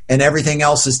home and everything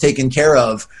else is taken care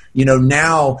of.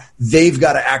 Now they've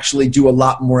got to actually do a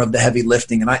lot more of the heavy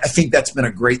lifting. And I think that's been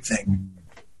a great thing.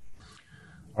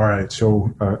 All right.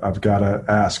 So I've got to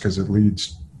ask, because it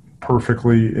leads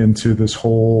perfectly into this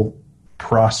whole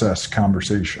process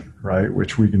conversation, right?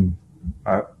 Which we can,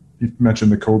 you've mentioned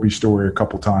the Kobe story a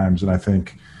couple times, and I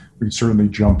think we can certainly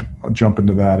jump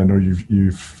into that. I know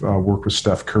you've worked with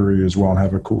Steph Curry as well and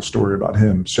have a cool story about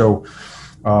him. So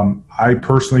I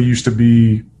personally used to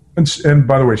be, and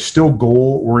by the way, still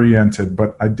goal oriented,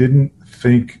 but I didn't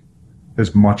think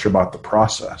as much about the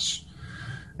process.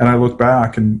 And I look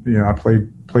back and, I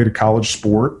played a college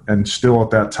sport, and still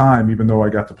at that time, even though I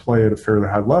got to play at a fairly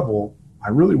high level, I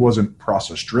really wasn't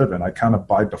process driven. I kind of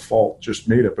by default just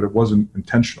made it, but it wasn't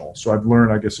intentional. So I've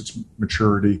learned, I guess it's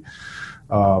maturity.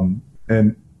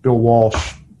 And Bill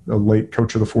Walsh, the late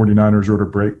coach of the 49ers, wrote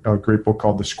a great book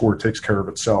called The Score Takes Care of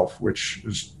Itself, which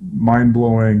is mind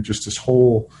blowing. Just this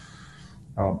whole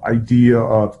idea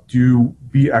of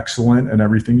be excellent in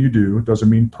everything you do. It doesn't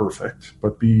mean perfect,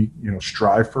 but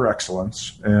strive for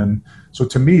excellence. And so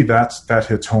to me, that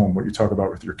hits home what you talk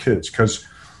about with your kids, because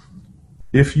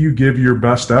if you give your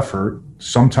best effort,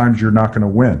 sometimes you're not going to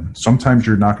win. Sometimes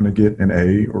you're not going to get an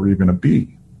A or even a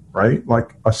B, right?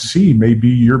 Like a C may be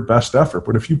your best effort,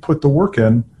 but if you put the work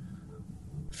in,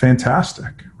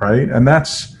 fantastic, right? And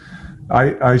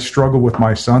I struggle with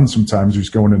my son sometimes, who's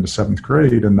going into 7th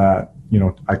grade, and that,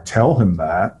 I tell him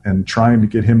that and trying to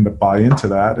get him to buy into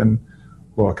that. And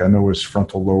look, I know his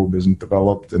frontal lobe isn't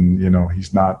developed, and,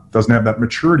 doesn't have that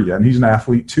maturity yet. And he's an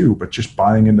athlete too, but just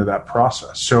buying into that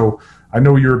process. So I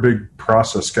know you're a big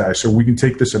process guy, so we can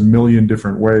take this a million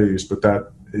different ways, but that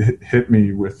hit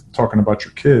me with talking about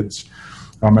your kids.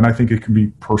 And I think it can be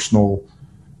personal,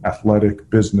 athletic,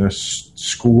 business,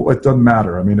 school. It doesn't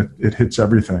matter. I mean, it hits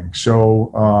everything.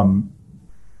 So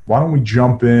why don't we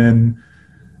jump in?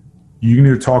 You can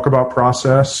either talk about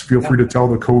process. Feel free to tell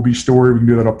the Kobe story. We can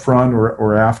do that up front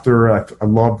or after. I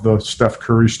love the Steph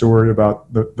Curry story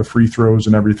about the free throws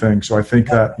and everything. So I think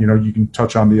that, you can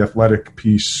touch on the athletic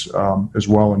piece as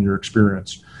well in your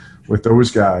experience with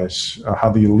those guys, how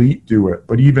the elite do it.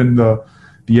 But even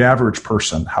the average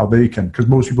person, how they can, because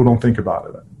most people don't think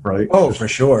about it, right? Oh, just for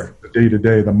sure. The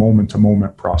day-to-day, the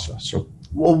moment-to-moment process. So.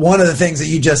 Well, one of the things that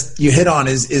you hit on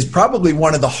is probably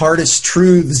one of the hardest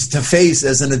truths to face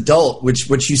as an adult,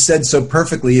 which you said so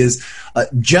perfectly, is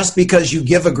just because you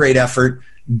give a great effort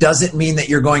doesn't mean that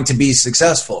you're going to be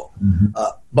successful. Mm-hmm.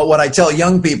 But what I tell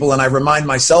young people, and I remind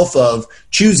myself of,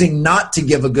 choosing not to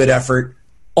give a good effort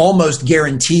almost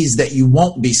guarantees that you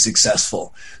won't be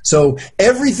successful. So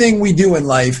everything we do in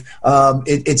life,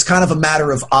 it's kind of a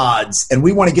matter of odds, and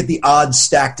we want to get the odds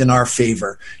stacked in our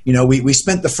favor. We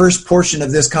spent the first portion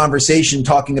of this conversation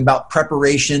talking about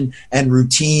preparation and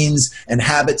routines and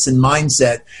habits and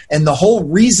mindset. And the whole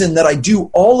reason that I do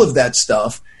all of that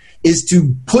stuff is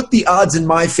to put the odds in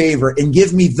my favor and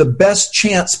give me the best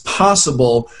chance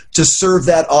possible to serve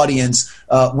that audience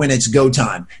when it's go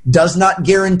time. Does not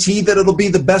guarantee that it'll be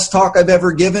the best talk I've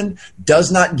ever given.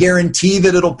 Does not guarantee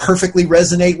that it'll perfectly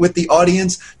resonate with the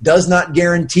audience. Does not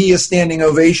guarantee a standing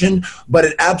ovation, but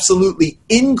it absolutely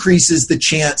increases the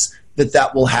chance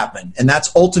that will happen. And that's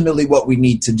ultimately what we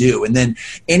need to do. And then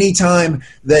anytime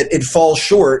that it falls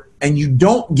short and you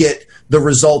don't get the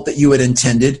result that you had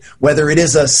intended, whether it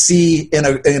is a C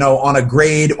on a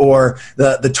grade or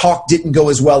the talk didn't go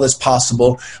as well as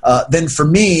possible, then for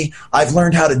me, I've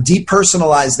learned how to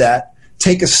depersonalize that,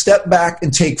 take a step back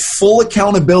and take full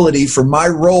accountability for my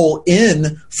role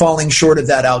in falling short of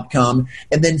that outcome,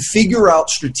 and then figure out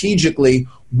strategically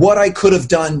what I could have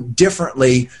done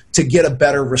differently to get a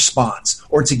better response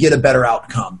or to get a better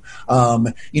outcome.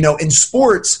 In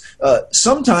sports,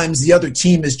 sometimes the other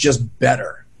team is just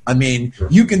better. I mean,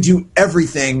 you can do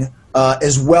everything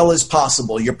as well as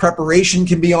possible. Your preparation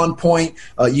can be on point.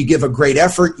 You give a great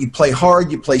effort. You play hard.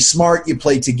 You play smart. You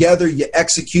play together. You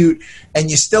execute.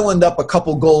 And you still end up a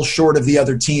couple goals short of the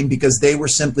other team because they were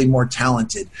simply more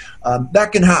talented.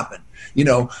 That can happen.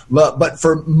 But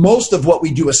for most of what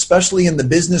we do, especially in the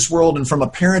business world and from a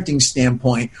parenting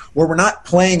standpoint, where we're not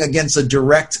playing against a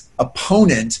direct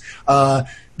opponent,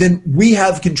 then we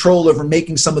have control over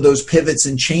making some of those pivots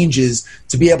and changes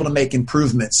to be able to make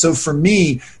improvements. So for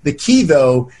me, the key,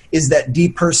 though, is that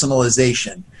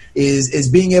depersonalization, is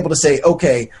being able to say,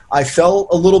 okay, I fell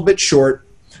a little bit short.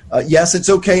 Yes, it's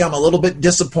okay. I'm a little bit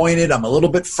disappointed. I'm a little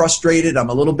bit frustrated. I'm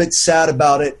a little bit sad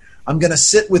about it. I'm going to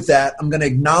sit with that. I'm going to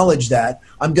acknowledge that.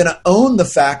 I'm going to own the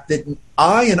fact that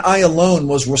I and I alone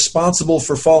was responsible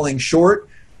for falling short.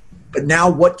 But now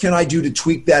what can I do to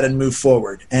tweak that and move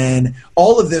forward? And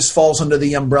all of this falls under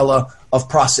the umbrella of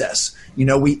process.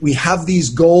 We have these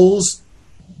goals,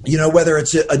 whether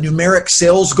it's a numeric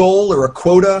sales goal or a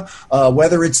quota,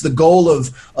 whether it's the goal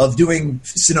of doing,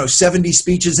 70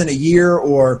 speeches in a year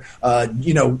or,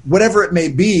 whatever it may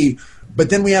be. But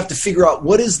then we have to figure out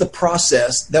what is the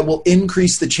process that will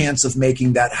increase the chance of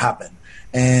making that happen.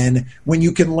 And when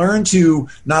you can learn to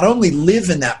not only live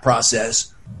in that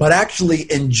process, but actually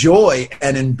enjoy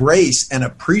and embrace and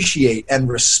appreciate and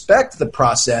respect the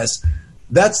process,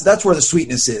 that's where the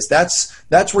sweetness is.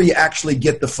 That's where you actually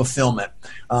get the fulfillment.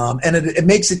 And it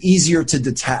makes it easier to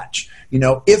detach.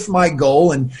 If my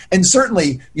goal, and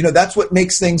certainly, that's what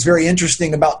makes things very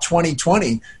interesting about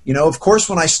 2020. Of course,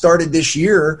 when I started this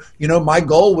year, my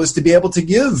goal was to be able to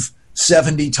give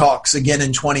 70 talks again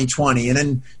in 2020. And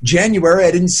in January,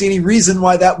 I didn't see any reason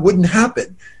why that wouldn't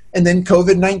happen. And then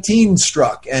COVID-19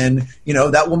 struck, and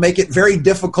that will make it very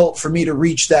difficult for me to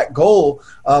reach that goal.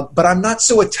 But I'm not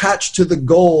so attached to the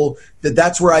goal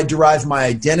that's where I derive my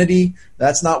identity.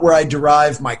 That's not where I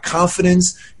derive my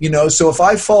confidence. So if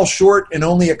I fall short and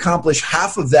only accomplish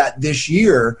half of that this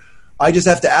year, I just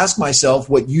have to ask myself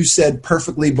what you said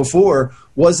perfectly before.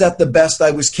 Was that the best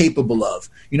I was capable of?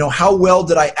 How well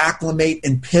did I acclimate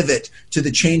and pivot to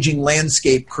the changing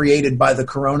landscape created by the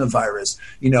coronavirus,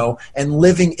 and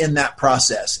living in that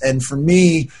process? And for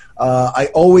me, I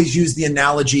always use the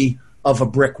analogy of a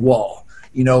brick wall.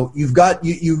 You've got,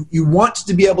 you want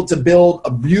to be able to build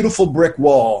a beautiful brick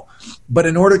wall, but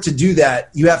in order to do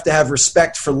that, you have to have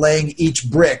respect for laying each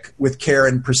brick with care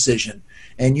and precision.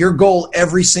 And your goal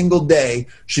every single day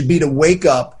should be to wake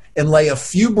up and lay a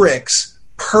few bricks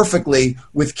perfectly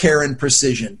with care and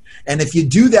precision. And if you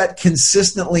do that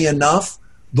consistently enough,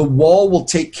 the wall will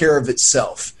take care of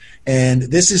itself. And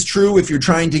this is true if you're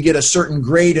trying to get a certain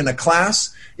grade in a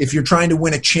class, if you're trying to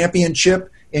win a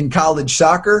championship in college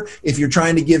soccer, if you're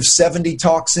trying to give 70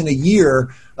 talks in a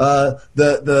year,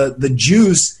 the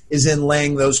juice is in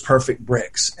laying those perfect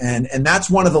bricks. And that's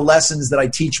one of the lessons that I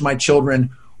teach my children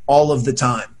all of the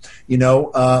time.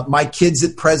 My kids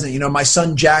at present, my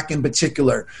son Jack in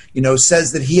particular,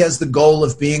 says that he has the goal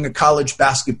of being a college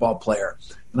basketball player.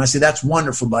 And I say, that's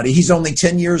wonderful, buddy. He's only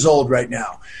 10 years old right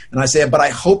now. And I say, but I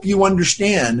hope you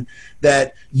understand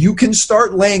that you can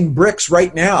start laying bricks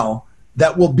right now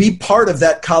that will be part of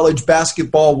that college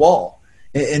basketball wall.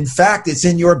 In fact, it's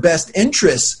in your best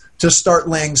interest to start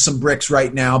laying some bricks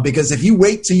right now, because if you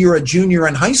wait till you're a junior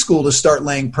in high school to start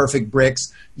laying perfect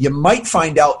bricks, you might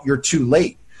find out you're too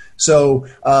late. So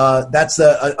that's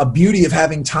a beauty of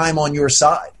having time on your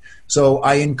side. So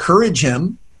I encourage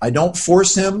him. I don't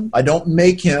force him. I don't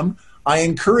make him. I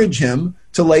encourage him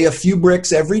to lay a few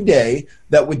bricks every day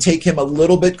that would take him a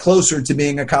little bit closer to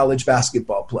being a college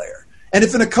basketball player. And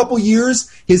if in a couple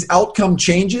years his outcome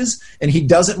changes and he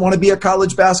doesn't want to be a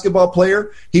college basketball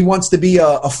player, he wants to be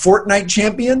a Fortnite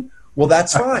champion, well,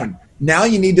 that's fine. Now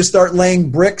you need to start laying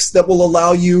bricks that will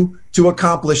allow you to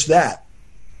accomplish that.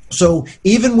 So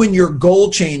even when your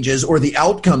goal changes or the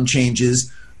outcome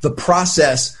changes, the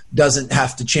process doesn't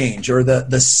have to change, or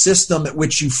the system at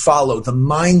which you follow, the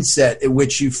mindset at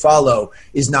which you follow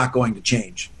is not going to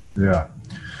change. Yeah.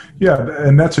 Yeah,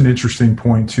 and that's an interesting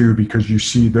point too, because you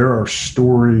see there are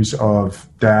stories of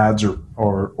dads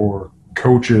or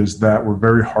coaches that were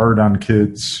very hard on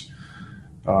kids.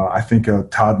 I think of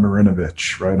Todd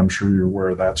Marinovich, right? I'm sure you're aware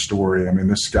of that story. I mean,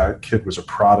 this kid was a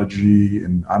prodigy,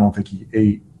 and I don't think he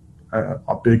ate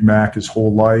a Big Mac his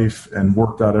whole life and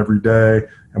worked out every day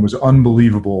and was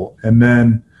unbelievable. And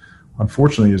then,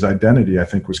 unfortunately, his identity, I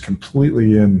think, was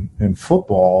completely in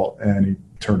football, and he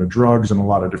turned to drugs and a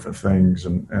lot of different things,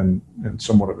 and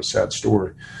somewhat of a sad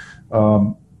story.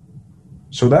 So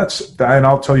and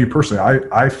I'll tell you personally,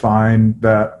 I find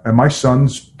that, and my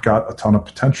son's got a ton of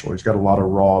potential. He's got a lot of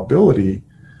raw ability,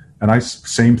 and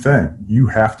same thing. You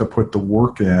have to put the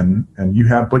work in, but you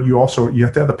have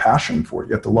to have the passion for it.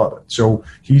 You have to love it. So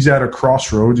he's at a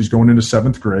crossroads. He's going into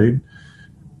 7th grade.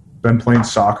 Been playing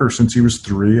soccer since he was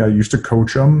 3. I used to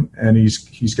coach him, and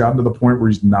he's gotten to the point where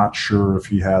he's not sure if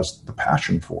he has the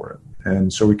passion for it.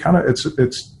 And so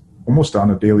it's almost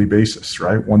on a daily basis,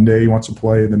 right? One day he wants to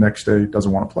play, the next day he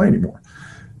doesn't want to play anymore.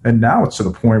 And now it's to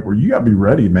the point where you got to be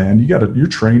ready, man. You're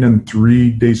training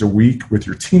 3 days a week with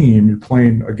your team. You're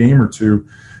playing a game or two,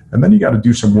 and then you got to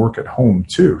do some work at home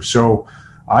too. So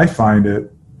I find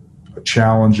it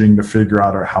challenging to figure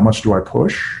out how much do I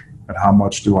push and how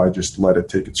much do I just let it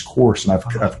take its course. And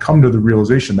I've come to the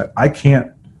realization that I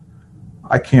can't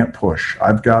push.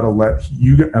 I've got to let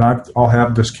you, and I'll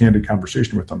have this candid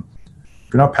conversation with them.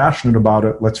 If you're not passionate about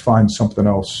it, let's find something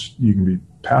else you can be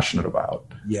passionate about.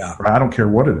 Yeah. I don't care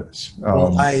what it is.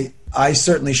 Well, I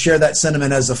certainly share that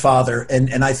sentiment as a father.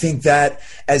 And I think that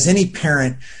as any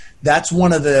parent, that's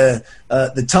one of the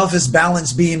toughest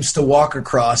balance beams to walk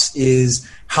across is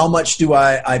how much do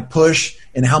I push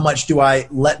and how much do I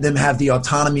let them have the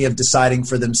autonomy of deciding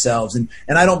for themselves. And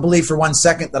I don't believe for one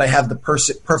second that I have the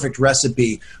perfect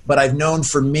recipe, but I've known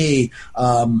for me,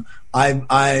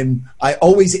 I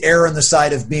always err on the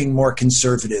side of being more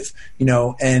conservative,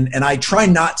 and I try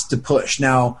not to push.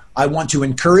 Now, I want to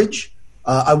encourage,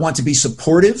 I want to be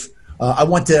supportive. I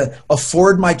want to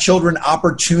afford my children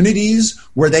opportunities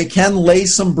where they can lay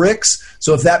some bricks.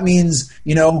 So if that means,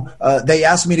 they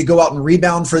ask me to go out and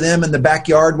rebound for them in the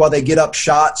backyard while they get up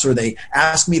shots, or they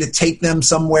ask me to take them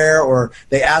somewhere, or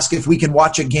they ask if we can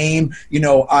watch a game,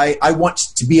 I want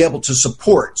to be able to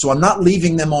support. So I'm not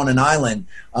leaving them on an island.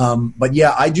 But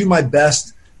yeah, I do my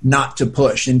best not to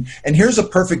push. And here's a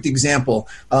perfect example.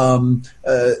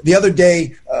 The other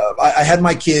day, I had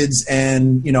my kids,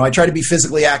 and I try to be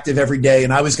physically active every day,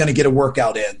 and I was going to get a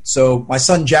workout in. So my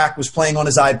son Jack was playing on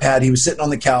his iPad. He was sitting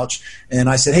on the couch, and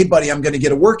I said, "Hey, buddy, I'm going to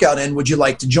get a workout in. Would you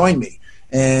like to join me?"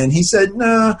 And he said,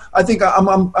 "Nah, I think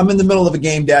I'm in the middle of a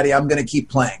game, Daddy. I'm going to keep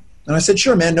playing." And I said,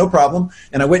 "Sure, man, no problem."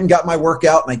 And I went and got my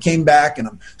workout, and I came back, and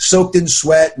I'm soaked in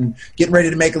sweat and getting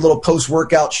ready to make a little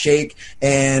post-workout shake.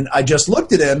 And I just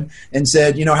looked at him and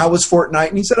said, "How was Fortnite?"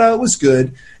 And he said, "Oh, it was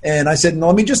good." And I said, "No,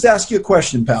 let me just ask you a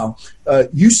question, pal.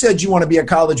 You said you want to be a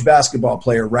college basketball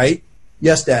player, right?"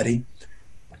 "Yes, Daddy."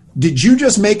 Did you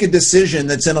just make a decision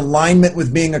that's in alignment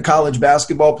with being a college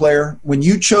basketball player? When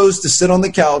you chose to sit on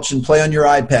the couch and play on your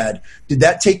iPad, did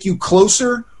that take you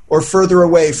closer or further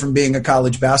away from being a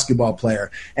college basketball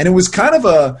player? And it was kind of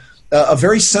a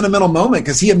very sentimental moment,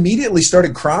 because he immediately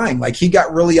started crying. Like, he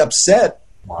got really upset.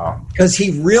 Wow. Because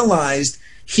he realized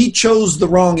he chose the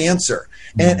wrong answer.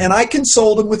 And I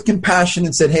consoled him with compassion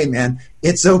and said, "Hey, man,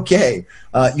 it's okay.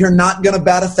 You're not going to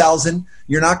bat 1,000.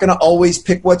 You're not going to always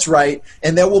pick what's right.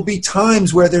 And there will be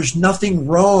times where there's nothing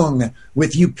wrong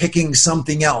with you picking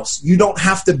something else. You don't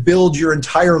have to build your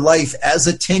entire life as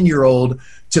a 10-year-old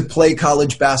to play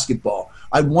college basketball.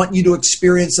 I want you to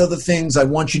experience other things. I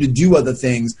want you to do other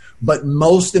things. But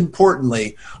most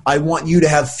importantly, I want you to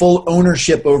have full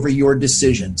ownership over your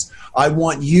decisions. I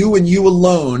want you and you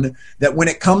alone, that when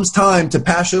it comes time to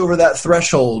pass over that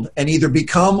threshold and either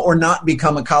become or not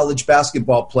become a college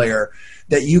basketball player,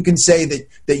 that you can say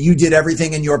that you did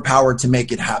everything in your power to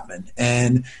make it happen."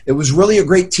 And it was really a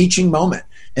great teaching moment.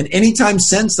 And anytime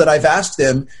since that I've asked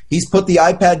him, he's put the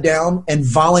iPad down and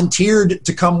volunteered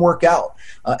to come work out.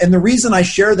 And the reason I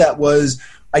share that was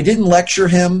I didn't lecture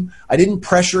him. I didn't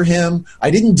pressure him.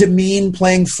 I didn't demean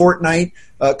playing Fortnite.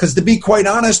 Because to be quite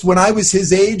honest, when I was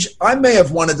his age, I may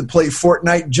have wanted to play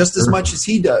Fortnite just as much as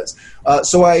he does.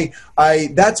 So I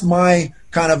that's my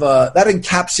kind of that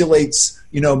encapsulates,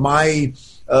 my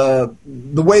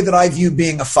the way that I view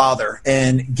being a father,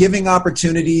 and giving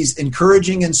opportunities,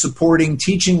 encouraging and supporting,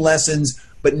 teaching lessons,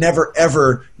 but never,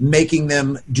 ever making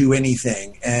them do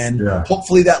anything. And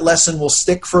hopefully that lesson will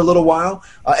stick for a little while,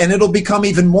 and it'll become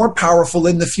even more powerful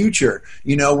in the future.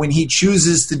 You know, when he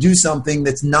chooses to do something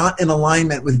that's not in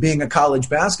alignment with being a college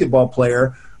basketball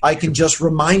player, I can just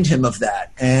remind him of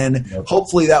that. And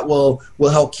hopefully that will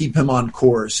help keep him on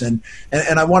course. And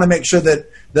I want to make sure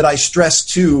that I stress,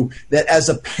 too, that as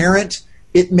a parent,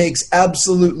 it makes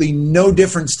absolutely no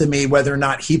difference to me whether or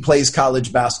not he plays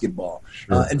college basketball.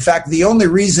 Sure. In fact, the only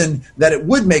reason that it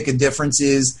would make a difference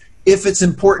is if it's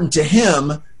important to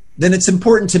him, then it's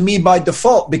important to me by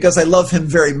default because I love him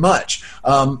very much.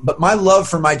 But my love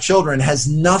for my children has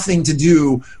nothing to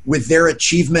do with their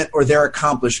achievement or their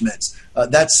accomplishments.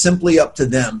 That's simply up to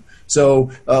them.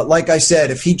 So like I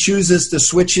said, if he chooses to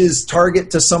switch his target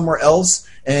to somewhere else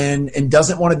and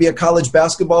doesn't want to be a college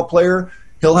basketball player,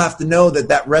 he'll have to know that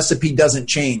that recipe doesn't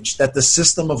change, that the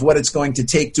system of what it's going to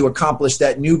take to accomplish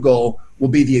that new goal will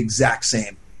be the exact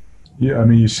same. Yeah, I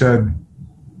mean, you said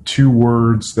two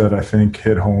words that I think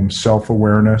hit home: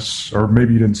 self-awareness, or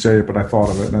maybe you didn't say it, but I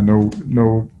thought of it. And I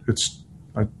know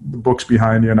the book's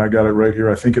behind you, and I got it right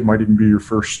here. I think it might even be your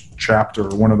first chapter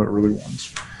or one of the early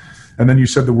ones. And then you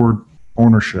said the word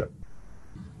ownership.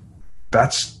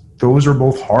 Those are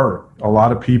both hard. A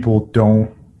lot of people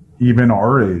don't, even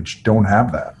our age, don't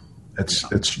have that.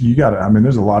 You got to, I mean,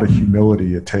 there's a lot of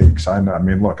humility it takes. I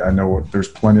mean, look, I know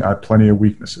I have plenty of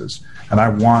weaknesses, and I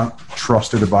want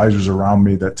trusted advisors around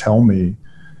me that tell me,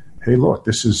 hey, look,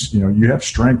 this is, you have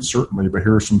strength certainly, but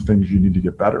here are some things you need to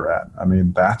get better at. I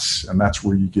mean, that's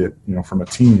where you get, from a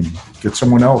team, get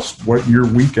someone else, what you're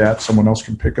weak at, someone else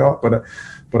can pick up.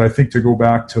 But I think to go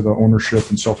back to the ownership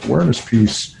and self-awareness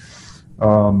piece,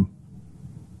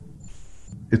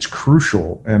 it's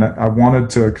crucial. And I wanted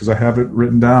to, because I have it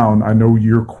written down, I know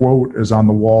your quote is on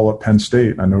the wall at Penn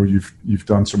State. I know you've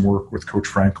done some work with Coach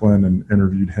Franklin and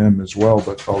interviewed him as well,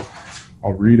 but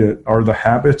I'll read it. Are the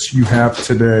habits you have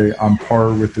today on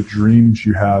par with the dreams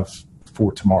you have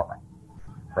for tomorrow?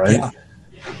 Right? Yeah.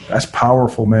 That's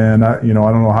powerful, man. I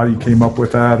don't know how you came up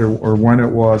with that or when it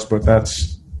was, but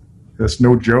that's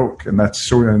no joke. And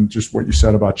and just what you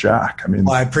said about Jack. I mean,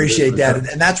 I appreciate that.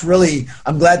 And that's really,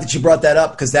 I'm glad that you brought that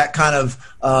up, because that kind of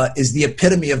is the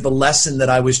epitome of the lesson that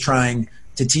I was trying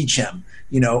to teach him.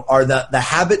 Are the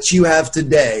habits you have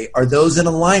today, are those in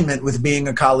alignment with being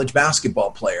a college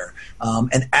basketball player?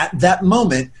 And at that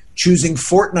moment, choosing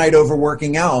Fortnite over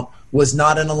working out was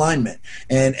not in alignment.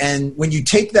 And when you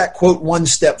take that quote one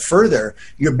step further,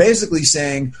 you're basically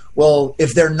saying, well,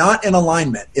 if they're not in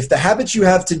alignment, if the habits you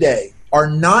have today are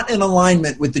not in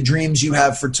alignment with the dreams you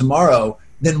have for tomorrow,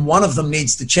 then one of them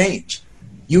needs to change.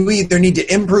 You either need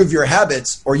to improve your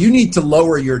habits or you need to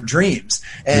lower your dreams.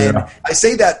 And I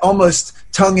say that almost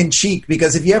tongue in cheek,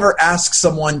 because if you ever ask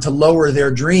someone to lower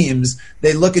their dreams,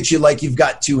 they look at you like you've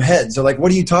got two heads. They're like,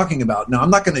 what are you talking about? No, I'm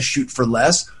not going to shoot for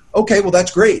less. Okay, well,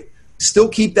 that's great. Still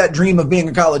keep that dream of being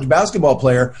a college basketball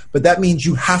player, but that means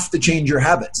you have to change your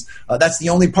habits. That's the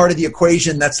only part of the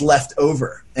equation that's left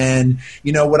over. And,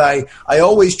 what I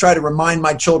always try to remind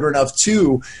my children of,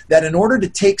 too, that in order to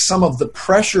take some of the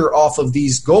pressure off of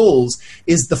these goals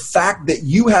is the fact that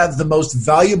you have the most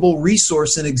valuable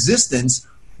resource in existence,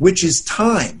 which is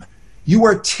time. You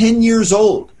are 10 years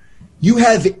old. You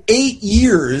have 8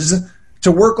 years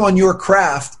to work on your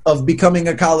craft of becoming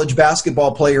a college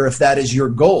basketball player if that is your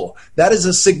goal. That is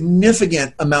a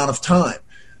significant amount of time.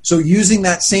 So using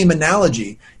that same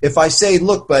analogy, if I say,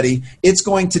 look, buddy, it's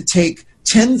going to take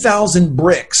 10,000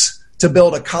 bricks to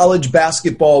build a college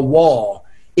basketball wall,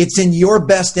 it's in your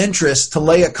best interest to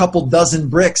lay a couple dozen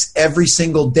bricks every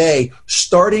single day,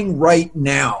 starting right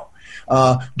now.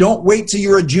 Don't wait till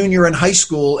you're a junior in high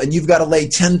school and you've got to lay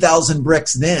 10,000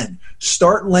 bricks then.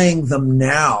 Start laying them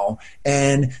now.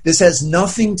 And this has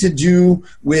nothing to do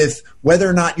with whether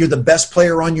or not you're the best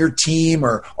player on your team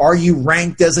or are you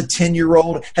ranked as a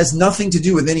 10-year-old. It has nothing to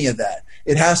do with any of that.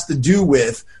 It has to do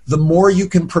with the more you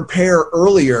can prepare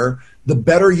earlier, the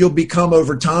better you'll become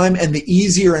over time, and the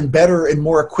easier and better and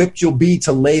more equipped you'll be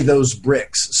to lay those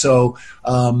bricks. So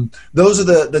those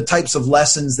are the types of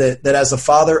lessons that as a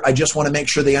father, I just want to make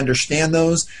sure they understand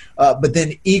those. But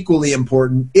then equally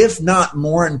important, if not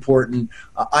more important,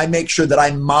 I make sure that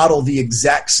I model the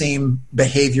exact same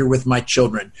behavior with my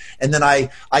children. And then I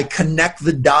connect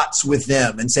the dots with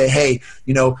them and say, hey,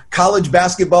 college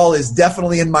basketball is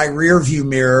definitely in my rear view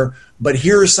mirror, but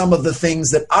here are some of the things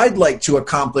that I'd like to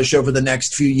accomplish over the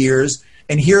next few years,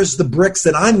 and here's the bricks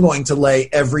that I'm going to lay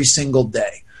every single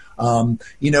day.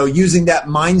 Using that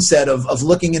mindset of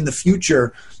looking in the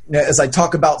future, as I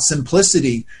talk about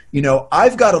simplicity,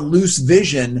 I've got a loose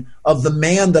vision of the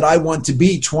man that I want to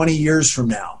be 20 years from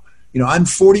now. I'm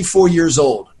 44 years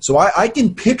old, so I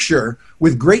can picture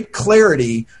with great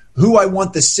clarity who I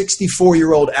want the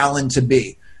 64-year-old Alan to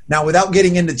be. Now, without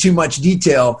getting into too much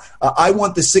detail, I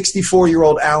want the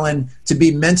 64-year-old Alan to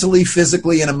be mentally,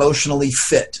 physically, and emotionally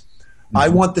fit. I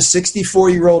want the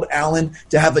 64-year-old Alan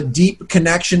to have a deep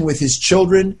connection with his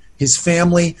children, his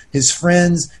family, his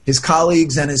friends, his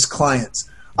colleagues, and his clients.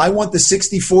 I want the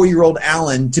 64-year-old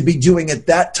Alan to be doing at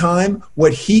that time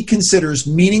what he considers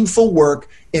meaningful work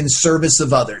in service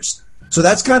of others. So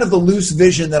that's kind of the loose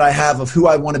vision that I have of who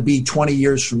I want to be 20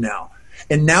 years from now.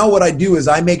 And now what I do is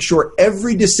I make sure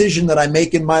every decision that I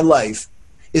make in my life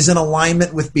is in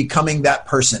alignment with becoming that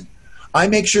person. I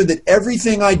make sure that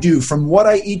everything I do, from what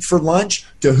I eat for lunch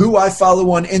to who I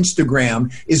follow on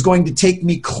Instagram, is going to take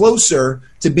me closer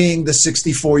to being the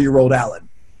 64-year-old Alan.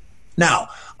 Now,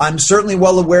 I'm certainly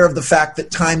well aware of the fact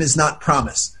that time is not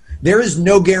promised. There is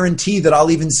no guarantee that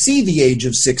I'll even see the age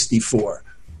of 64.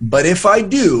 But if I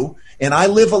do, and I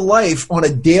live a life on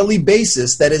a daily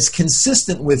basis that is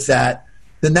consistent with that,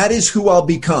 then that is who I'll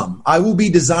become. I will be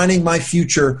designing my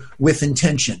future with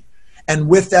intention. And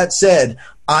with that said,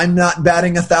 I'm not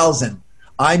batting 1,000.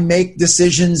 I make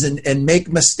decisions and make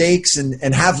mistakes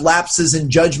and have lapses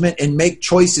in judgment and make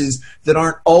choices that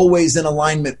aren't always in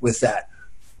alignment with that.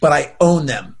 But I own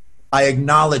them. I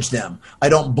acknowledge them. I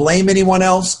don't blame anyone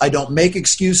else. I don't make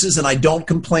excuses, and I don't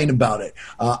complain about it.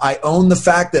 I own the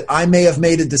fact that I may have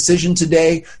made a decision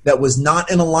today that was not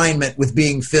in alignment with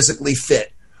being physically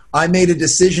fit. I made a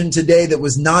decision today that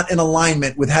was not in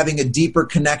alignment with having a deeper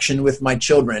connection with my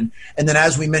children. And then,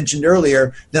 as we mentioned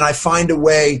earlier, then I find a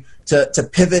way to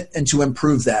pivot and to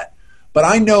improve that. But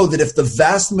I know that if the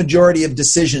vast majority of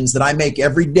decisions that I make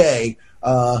every day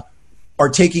are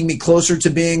taking me closer to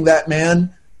being that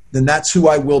man, then that's who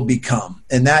I will become.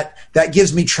 And that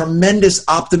gives me tremendous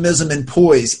optimism and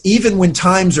poise, even when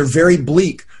times are very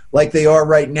bleak like they are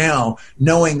right now,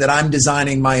 knowing that I'm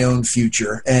designing my own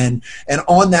future. And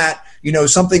on that,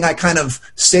 something I kind of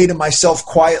say to myself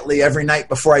quietly every night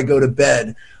before I go to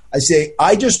bed, I say,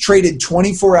 I just traded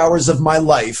 24 hours of my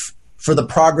life for the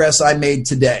progress I made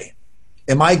today.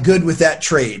 Am I good with that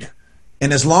trade?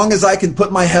 And as long as I can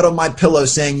put my head on my pillow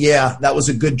saying, yeah, that was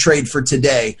a good trade for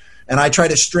today, and I try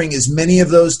to string as many of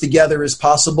those together as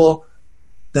possible,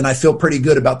 then I feel pretty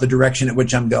good about the direction at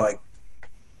which I'm going.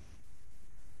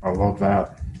 I love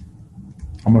that.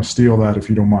 I'm going to steal that if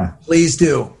you don't mind. Please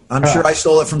do. I'm sure I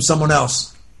stole it from someone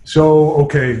else. So,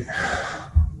 okay.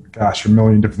 Gosh, a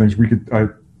million different things. I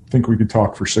think we could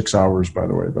talk for 6 hours, by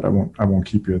the way, but I won't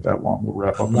keep you that long. We'll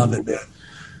wrap up. I love it, man.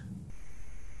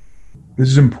 This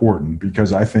is important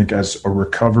because I think as a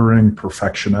recovering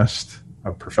perfectionist,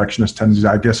 a perfectionist tendency,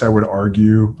 I guess I would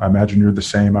argue, I imagine you're the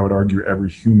same, I would argue every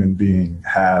human being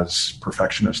has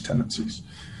perfectionist tendencies.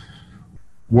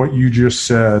 What you just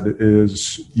said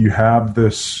is you have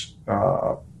this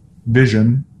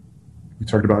vision. You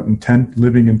talked about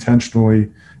living intentionally,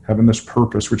 having this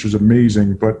purpose, which is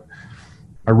amazing. But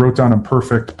I wrote down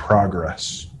imperfect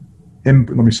progress. Let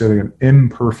me say it again,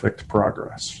 imperfect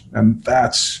progress. And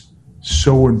that's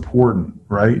so important,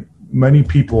 right? Many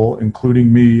people,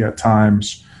 including me at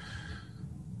times,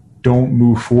 don't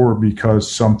move forward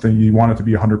because you want it to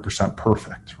be 100%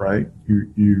 perfect, right?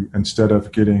 You instead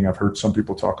of I've heard some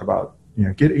people talk about,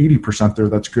 get 80% there,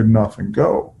 that's good enough, and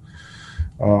go.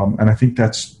 And I think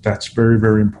that's very,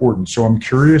 very important. So I'm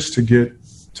curious to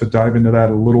dive into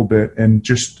that a little bit, and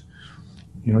just,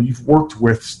 you've worked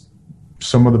with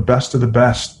some of the best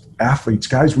athletes,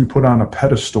 guys we put on a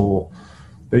pedestal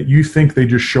that you think they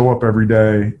just show up every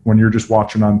day. When you're just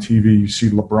watching on TV, you see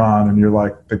LeBron and you're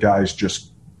like, the guy's just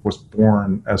was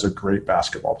born as a great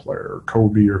basketball player, or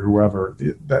Kobe or whoever,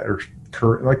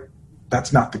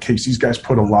 that's not the case. These guys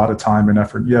put a lot of time and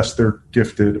effort. Yes, they're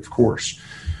gifted, of course.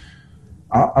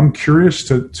 I'm curious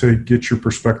to get your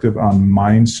perspective on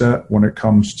mindset when it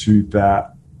comes to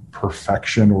that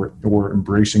perfection or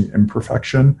embracing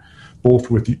imperfection, both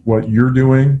with what you're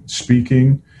doing,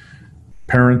 speaking,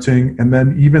 parenting, and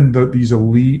then even these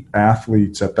elite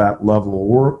athletes at that level,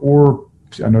 or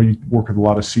I know you work with a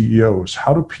lot of CEOs.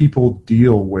 How do people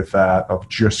deal with that of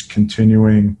just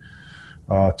continuing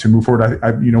to move forward?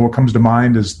 What comes to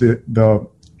mind is the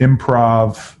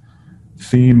improv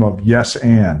theme of yes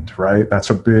and, right? That's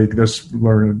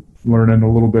learning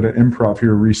a little bit of improv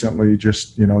here recently.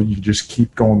 Just, you just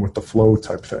keep going with the flow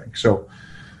type thing. So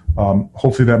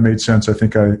hopefully that made sense. I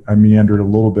think I meandered a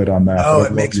little bit on that. Oh,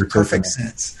 it makes perfect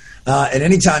sense. And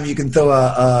anytime you can throw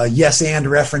a yes and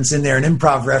reference in there, an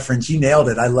improv reference, you nailed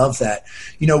it. I love that.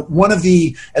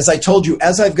 As I told you,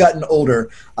 as I've gotten older,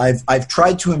 I've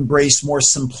tried to embrace more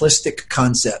simplistic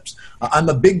concepts. I'm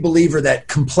a big believer that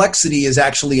complexity is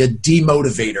actually a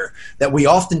demotivator, that we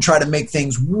often try to make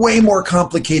things way more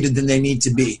complicated than they need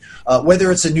to be.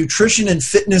 Whether it's a nutrition and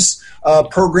fitness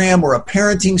program or a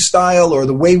parenting style or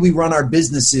the way we run our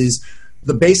businesses,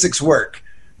 the basics work.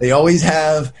 They always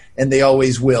have, and they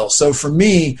always will. So for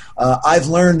me, I've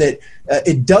learned that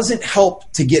it doesn't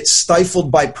help to get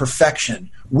stifled by perfection.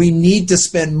 We need to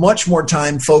spend much more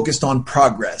time focused on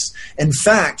progress. In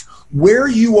fact, where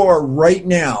you are right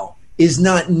now is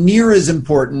not near as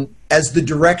important as the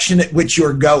direction at which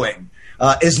you're going.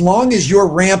 As long as your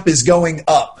ramp is going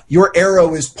up, your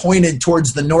arrow is pointed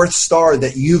towards the North Star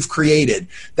that you've created,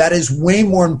 that is way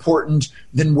more important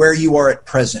than where you are at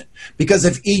present. Because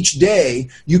if each day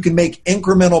you can make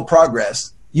incremental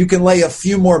progress, you can lay a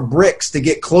few more bricks to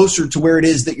get closer to where it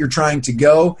is that you're trying to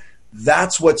go,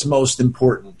 that's what's most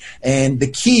important. And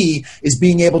the key is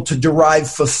being able to derive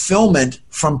fulfillment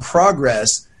from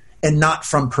progress and not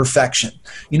from perfection.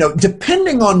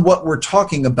 Depending on what we're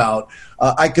talking about,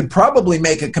 I could probably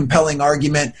make a compelling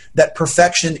argument that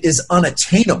perfection is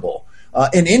unattainable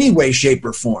in any way, shape,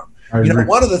 or form.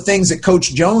 One of the things that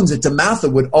Coach Jones at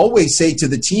DeMatha would always say to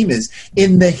the team is,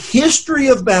 in the history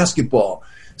of basketball,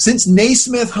 since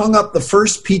Naismith hung up the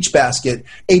first peach basket,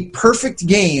 a perfect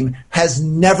game has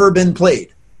never been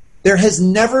played. There has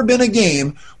never been a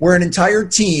game where an entire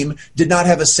team did not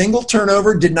have a single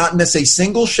turnover, did not miss a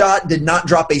single shot, did not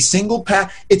drop a single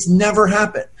pass. It's never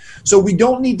happened. So we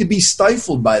don't need to be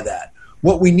stifled by that.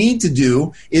 What we need to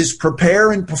do is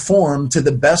prepare and perform to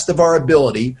the best of our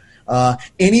ability.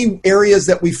 Any areas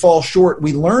that we fall short,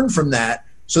 we learn from that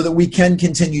so that we can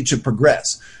continue to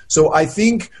progress. So I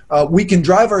think we can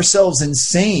drive ourselves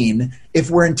insane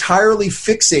if we're entirely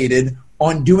fixated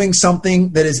on doing something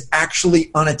that is actually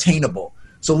unattainable.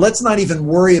 So let's not even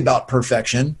worry about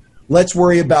perfection. Let's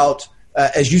worry about,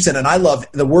 as you said, and I love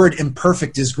the word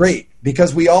imperfect is great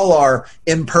because we all are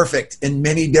imperfect in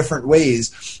many different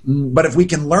ways. But if we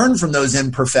can learn from those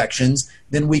imperfections,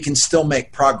 then we can still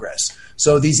make progress.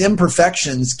 So these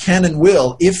imperfections can and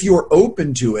will, if you're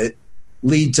open to it,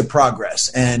 lead to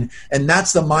progress. And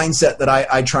that's the mindset that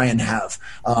I try and have.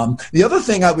 The other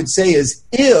thing I would say is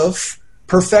if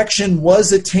perfection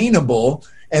was attainable,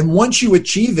 and once you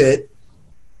achieve it,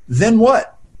 then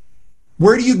what?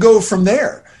 Where do you go from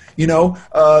there?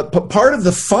 Part of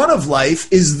the fun of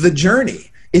life is the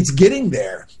journey. It's getting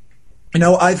there.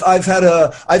 I've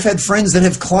had friends that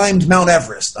have climbed Mount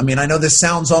Everest. I mean, I know this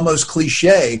sounds almost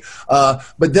cliche,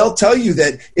 but they'll tell you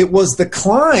that it was the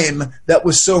climb that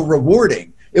was so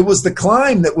rewarding. It was the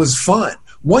climb that was fun.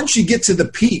 Once you get to the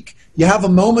peak, you have a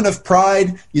moment of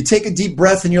pride, you take a deep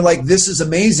breath and you're like, this is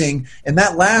amazing. And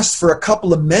that lasts for a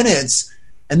couple of minutes.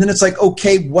 And then it's like,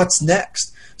 okay, what's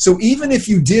next? So even if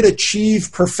you did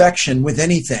achieve perfection with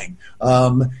anything,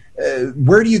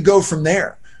 where do you go from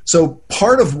there? So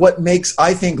part of what makes,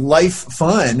 I think, life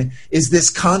fun is this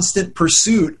constant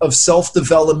pursuit of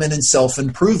self-development and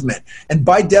self-improvement. And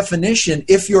by definition,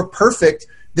 if you're perfect,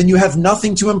 then you have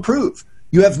nothing to improve.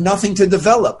 You have nothing to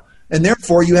develop. And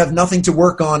therefore, you have nothing to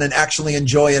work on and actually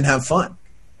enjoy and have fun.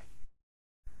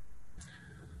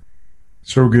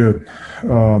 So good.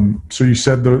 So you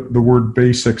said the word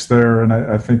basics there, and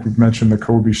I think we've mentioned the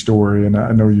Kobe story, and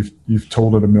I know you've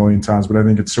told it a million times, but I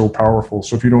think it's so powerful.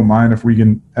 So if you don't mind, if we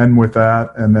can end with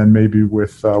that, and then maybe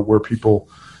with where people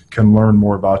can learn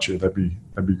more about you, that'd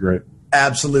be great.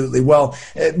 Absolutely. Well,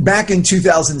 back in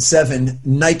 2007,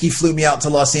 Nike flew me out to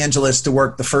Los Angeles to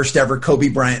work the first ever Kobe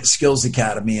Bryant Skills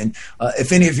Academy. And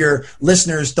if any of your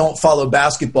listeners don't follow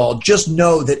basketball, just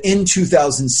know that in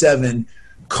 2007,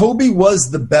 Kobe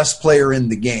was the best player in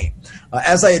the game.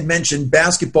 As I had mentioned,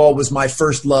 basketball was my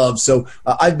first love. So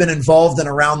I've been involved and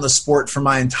around the sport for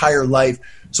my entire life.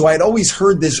 So I had always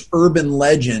heard this urban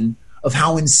legend of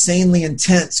how insanely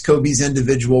intense Kobe's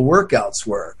individual workouts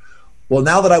were. Well,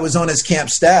 now that I was on his camp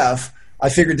staff, I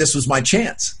figured this was my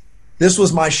chance. This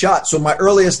was my shot. So my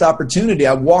earliest opportunity,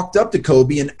 I walked up to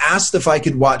Kobe and asked if I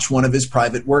could watch one of his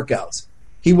private workouts.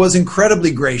 He was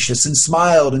incredibly gracious and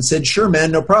smiled and said, sure,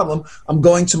 man, no problem. I'm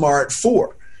going tomorrow at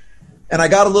 4. And I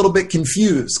got a little bit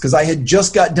confused because I had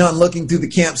just got done looking through the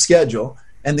camp schedule.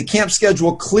 And the camp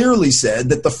schedule clearly said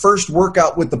that the first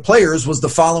workout with the players was the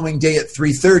following day at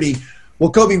 3:30.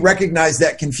 Well, Kobe recognized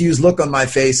that confused look on my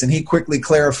face, and he quickly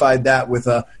clarified that with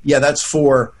that's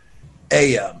 4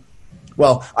 a.m.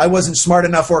 Well, I wasn't smart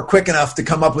enough or quick enough to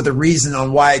come up with a reason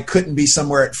on why I couldn't be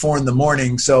somewhere at 4 in the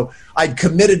morning, so I'd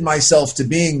committed myself to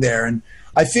being there. And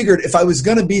I figured if I was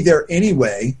going to be there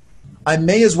anyway, I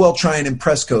may as well try and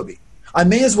impress Kobe. I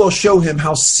may as well show him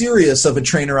how serious of a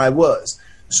trainer I was.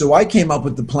 So I came up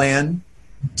with the plan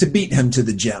to beat him to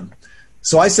the gym.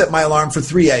 So I set my alarm for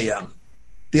 3 a.m.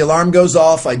 The alarm goes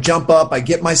off, I jump up, I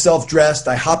get myself dressed,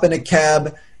 I hop in a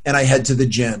cab, and I head to the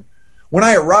gym. When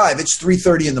I arrive, it's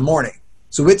 3:30 in the morning,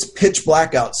 so it's pitch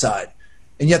black outside.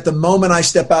 And yet the moment I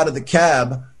step out of the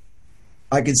cab,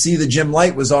 I could see the gym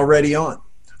light was already on.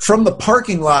 From the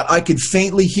parking lot, I could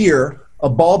faintly hear a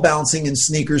ball bouncing and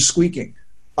sneakers squeaking.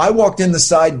 I walked in the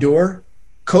side door.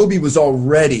 Kobe was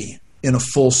already in a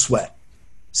full sweat.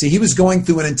 See, he was going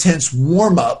through an intense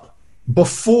warm-up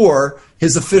before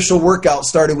his official workout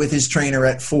started with his trainer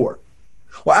at 4.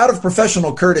 Well, out of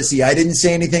professional courtesy, I didn't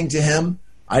say anything to him.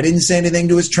 I didn't say anything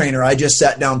to his trainer. I just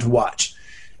sat down to watch.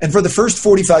 And for the first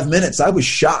 45 minutes, I was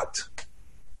shocked.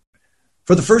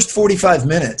 For the first 45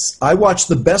 minutes, I watched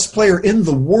the best player in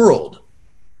the world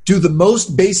do the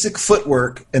most basic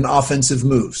footwork and offensive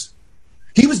moves.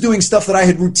 He was doing stuff that I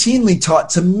had routinely taught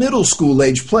to middle school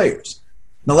age players.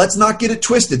 Now, let's not get it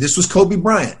twisted. This was Kobe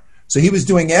Bryant. So he was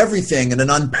doing everything at an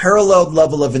unparalleled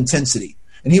level of intensity.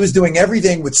 And he was doing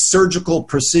everything with surgical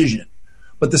precision.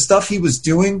 But the stuff he was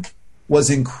doing was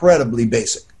incredibly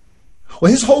basic.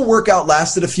 Well, his whole workout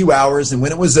lasted a few hours, and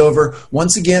when it was over,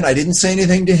 once again, I didn't say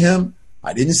anything to him.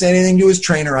 I didn't say anything to his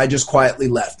trainer. I just quietly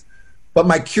left. But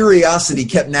my curiosity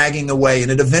kept nagging away,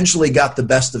 and it eventually got the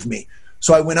best of me.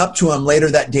 So I went up to him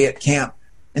later that day at camp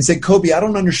and said, Kobe, I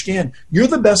don't understand. You're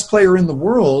the best player in the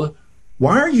world.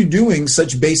 Why are you doing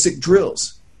such basic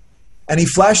drills? And he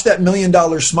flashed that $1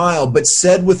 million smile, but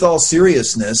said with all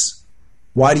seriousness,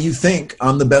 why do you think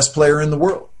I'm the best player in the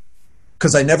world?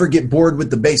 Because I never get bored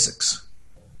with the basics.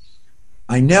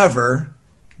 I never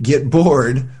get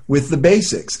bored with the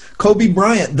basics. Kobe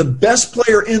Bryant, the best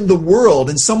player in the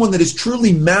world and someone that has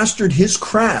truly mastered his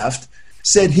craft,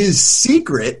 said his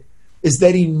secret is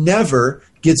that he never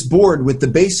gets bored with the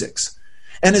basics.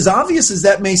 And as obvious as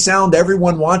that may sound to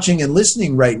everyone watching and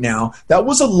listening right now, that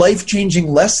was a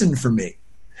life-changing lesson for me.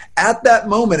 At that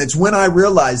moment, it's when I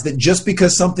realized that just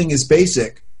because something is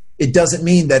basic, it doesn't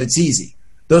mean that it's easy.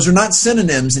 Those are not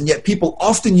synonyms, and yet people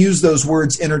often use those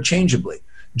words interchangeably.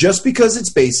 Just because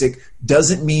it's basic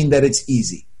doesn't mean that it's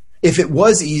easy. If it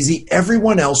was easy,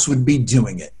 everyone else would be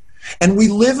doing it. And we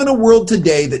live in a world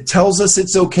today that tells us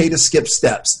it's okay to skip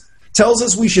steps, tells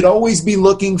us we should always be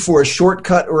looking for a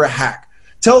shortcut or a hack,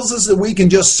 tells us that we can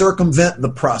just circumvent the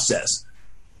process.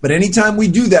 But anytime we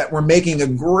do that, we're making a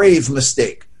grave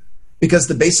mistake because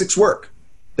the basics work.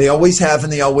 They always have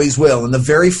and they always will. And the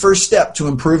very first step to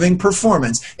improving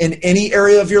performance in any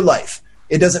area of your life,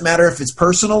 it doesn't matter if it's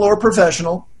personal or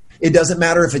professional, it doesn't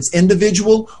matter if it's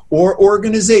individual or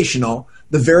organizational,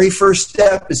 the very first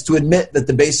step is to admit that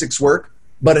the basics work,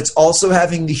 but it's also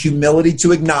having the humility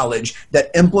to acknowledge that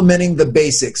implementing the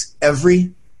basics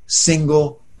every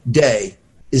single day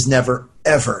is never,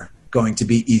 ever going to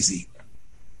be easy.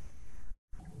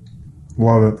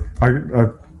 Love it.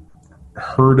 I've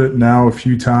heard it now a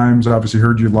few times. I obviously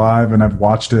heard you live, and I've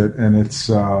watched it, and it's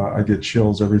I get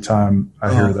chills every time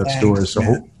I hear that story. So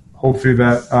hopefully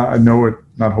that I know it.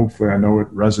 Not hopefully, I know it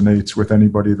resonates with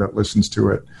anybody that listens to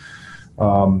it.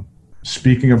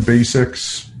 Speaking of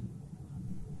basics,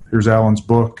 here's Alan's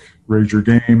book, Raise Your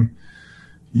Game.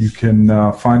 You can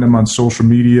find him on social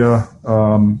media.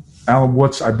 Alan,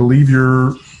 I believe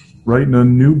you're writing a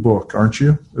new book, aren't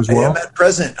you, as well? I am at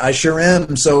present. I sure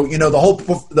am. So,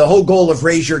 the whole goal of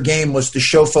Raise Your Game was to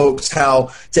show folks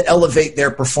how to elevate their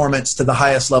performance to the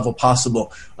highest level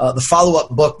possible. The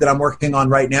follow-up book that I'm working on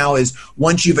right now is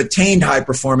once you've attained high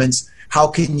performance, how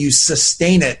can you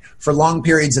sustain it for long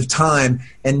periods of time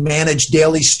and manage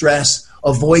daily stress,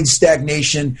 avoid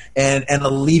stagnation, and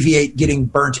alleviate getting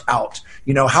burnt out?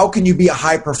 How can you be a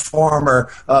high performer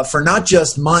for not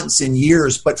just months and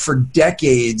years, but for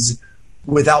decades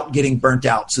without getting burnt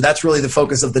out? So that's really the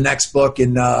focus of the next book,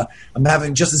 and I'm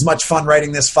having just as much fun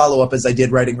writing this follow-up as I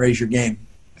did writing Raise Your Game.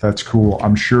 That's cool.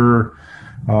 I'm sure,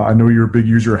 I know you're a big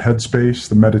user of Headspace,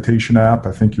 the meditation app.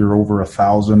 I think you're over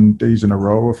 1,000 days in a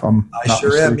row, if I'm not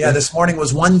sure mistaken. Am. Yeah, this morning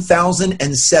was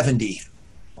 1,070.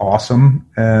 Awesome.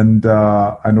 And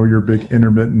I know you're a big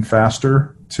intermittent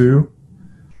faster, too.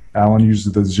 Alan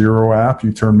uses the Zero app.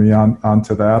 You turned me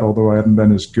onto that, although I haven't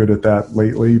been as good at that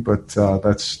lately, but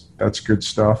that's good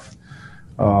stuff.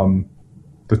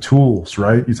 The tools,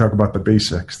 right? You talk about the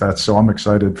basics. So I'm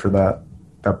excited for that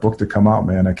book to come out,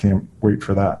 man. I can't wait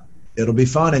for that. It'll be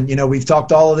fun. And, we've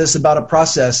talked all of this about a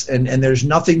process, and there's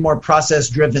nothing more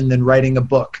process-driven than writing a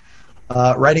book.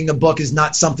 Writing a book is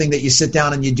not something that you sit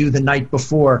down and you do the night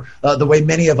before, the way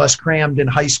many of us crammed in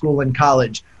high school and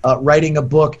college. Writing a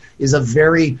book is a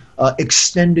very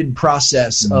extended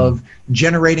process of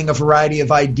generating a variety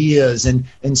of ideas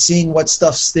and seeing what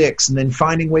stuff sticks, and then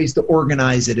finding ways to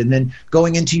organize it, and then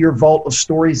going into your vault of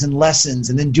stories and lessons,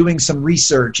 and then doing some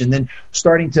research, and then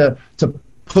starting to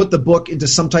put the book into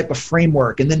some type of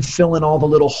framework, and then fill in all the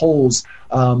little holes.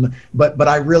 But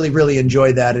I really, really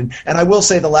enjoy that. And I will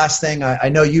say the last thing, I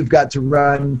know you've got to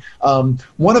run.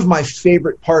 One of my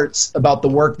favorite parts about the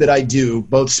work that I do,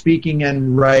 both speaking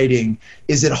and writing,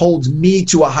 is it holds me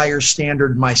to a higher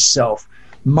standard myself.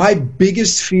 My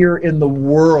biggest fear in the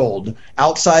world,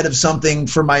 outside of something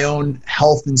for my own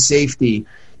health and safety,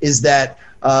 is that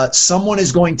someone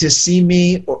is going to see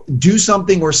me do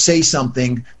something or say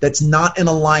something that's not in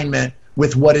alignment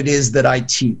with what it is that I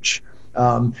teach.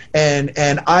 And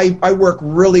I work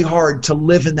really hard to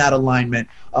live in that alignment.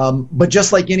 But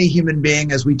just like any human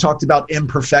being, as we talked about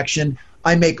imperfection,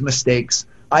 I make mistakes.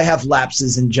 I have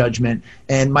lapses in judgment.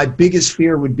 And my biggest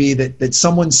fear would be that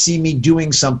someone see me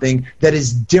doing something that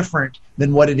is different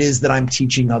than what it is that I'm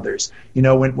teaching others. You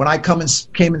know, when I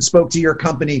came and spoke to your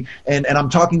company and I'm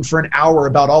talking for an hour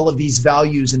about all of these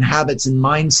values and habits and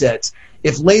mindsets,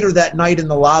 if later that night in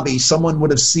the lobby someone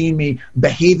would have seen me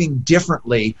behaving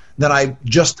differently than I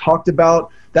just talked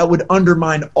about, that would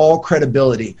undermine all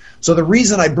credibility. So the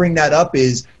reason I bring that up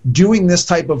is doing this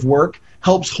type of work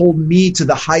helps hold me to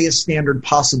the highest standard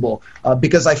possible,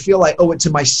 because I feel I owe it to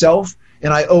myself,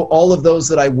 and I owe all of those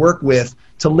that I work with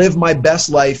to live my best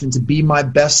life and to be my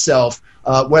best self,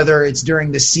 whether it's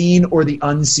during the seen or the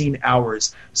unseen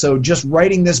hours. So just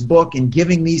writing this book and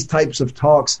giving these types of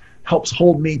talks helps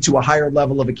hold me to a higher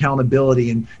level of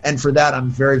accountability, and for that I'm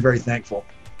very, very thankful.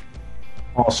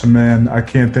 Awesome, man. I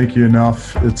can't thank you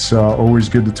enough. It's always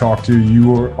good to talk to you.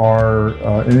 You are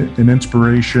an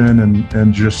inspiration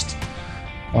and just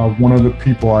one of the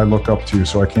people I look up to.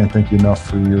 So I can't thank you enough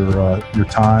for your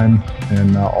time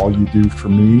and all you do for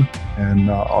me and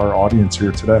our audience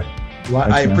here today. Well,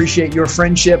 thanks, I appreciate your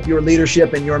friendship, your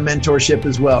leadership, and your mentorship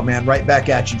as well, man. Right back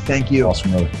at you. Thank you.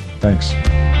 Awesome, brother. Thanks.